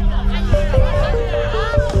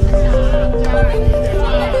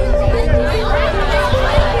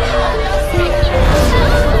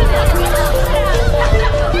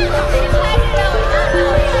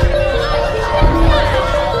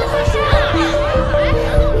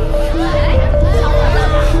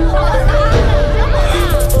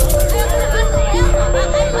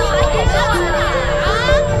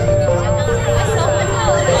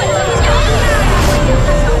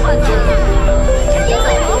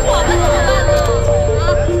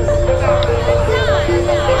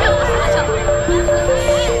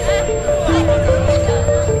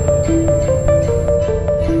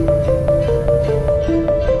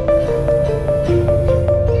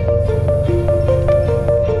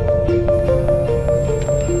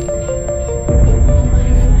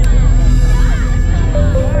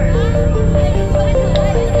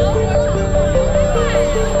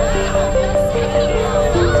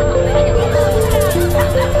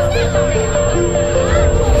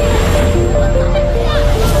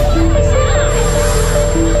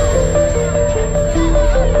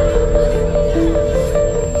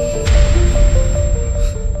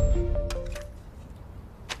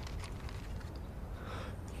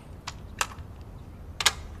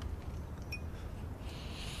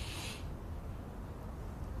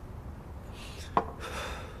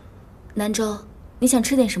南州，你想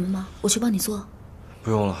吃点什么吗？我去帮你做。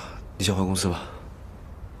不用了，你先回公司吧。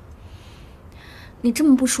你这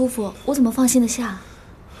么不舒服，我怎么放心得下？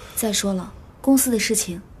再说了，公司的事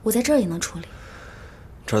情我在这儿也能处理。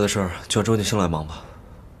这儿的事儿就让周建清来忙吧。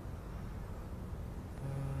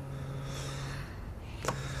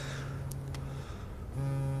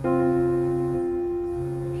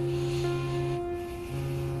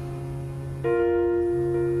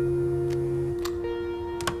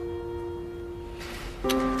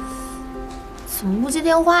怎么不接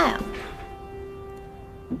电话呀？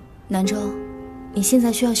南州，你现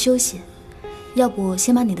在需要休息，要不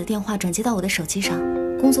先把你的电话转接到我的手机上，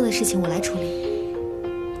工作的事情我来处理。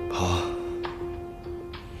好啊。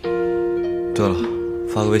对了，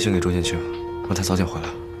发个微信给周建清，让他早点回来。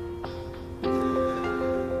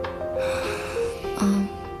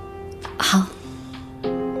好。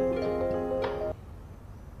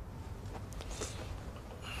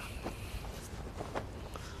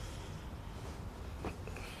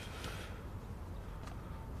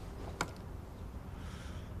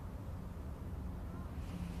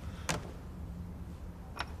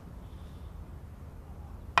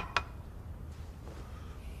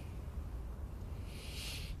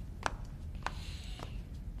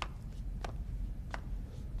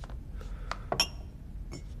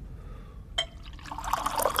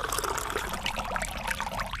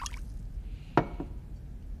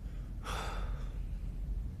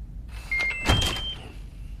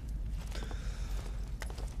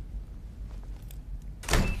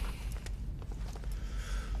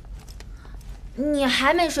你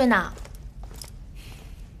还没睡呢？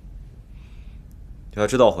你还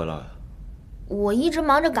知道我回来？我一直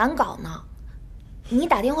忙着赶稿呢。你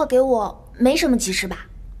打电话给我，没什么急事吧？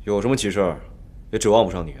有什么急事儿，也指望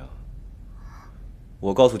不上你啊。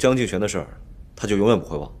我告诉江敬玄的事儿，他就永远不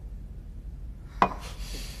会忘。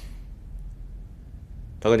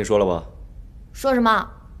他跟你说了吧？说什么？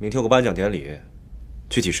明天有个颁奖典礼，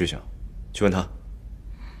具体事项去问他。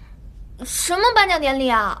什么颁奖典礼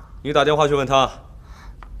啊？你打电话去问他。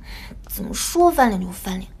怎么说翻脸就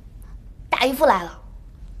翻脸？大姨夫来了。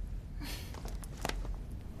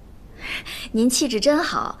您气质真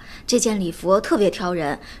好，这件礼服特别挑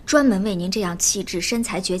人，专门为您这样气质身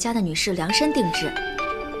材绝佳的女士量身定制。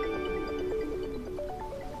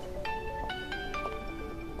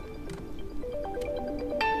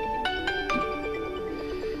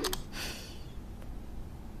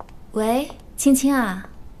喂，青青啊，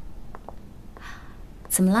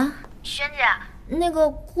怎么了？萱姐，那个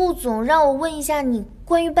顾总让我问一下你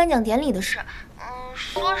关于颁奖典礼的事，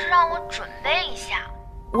说是让我准备一下。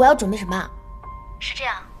我要准备什么？是这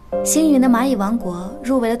样，星云的蚂蚁王国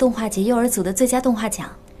入围了动画节幼儿组的最佳动画奖，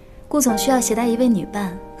顾总需要携带一位女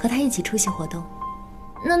伴和他一起出席活动。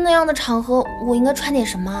那样的场合，我应该穿点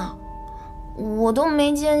什么啊？我都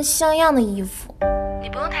没件像样的衣服。你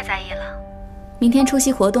不用太在意了。明天出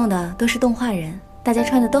席活动的都是动画人，大家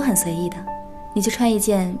穿的都很随意的，你就穿一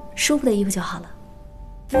件舒服的衣服就好了。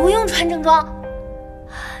不用穿正装？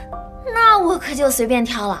那我可就随便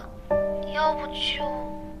挑了。要不就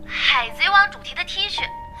海贼王主题的 T 恤，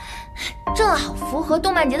正好符合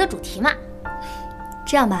动漫节的主题嘛。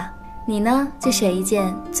这样吧，你呢就选一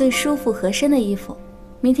件最舒服合身的衣服。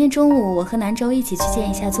明天中午我和南州一起去见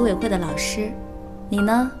一下组委会的老师，你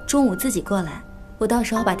呢中午自己过来，我到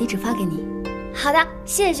时候把地址发给你。好的，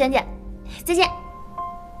谢谢萱姐，再见。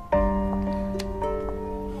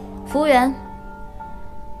服务员，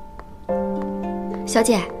小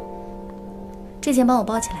姐，这件帮我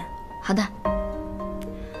包起来。好的。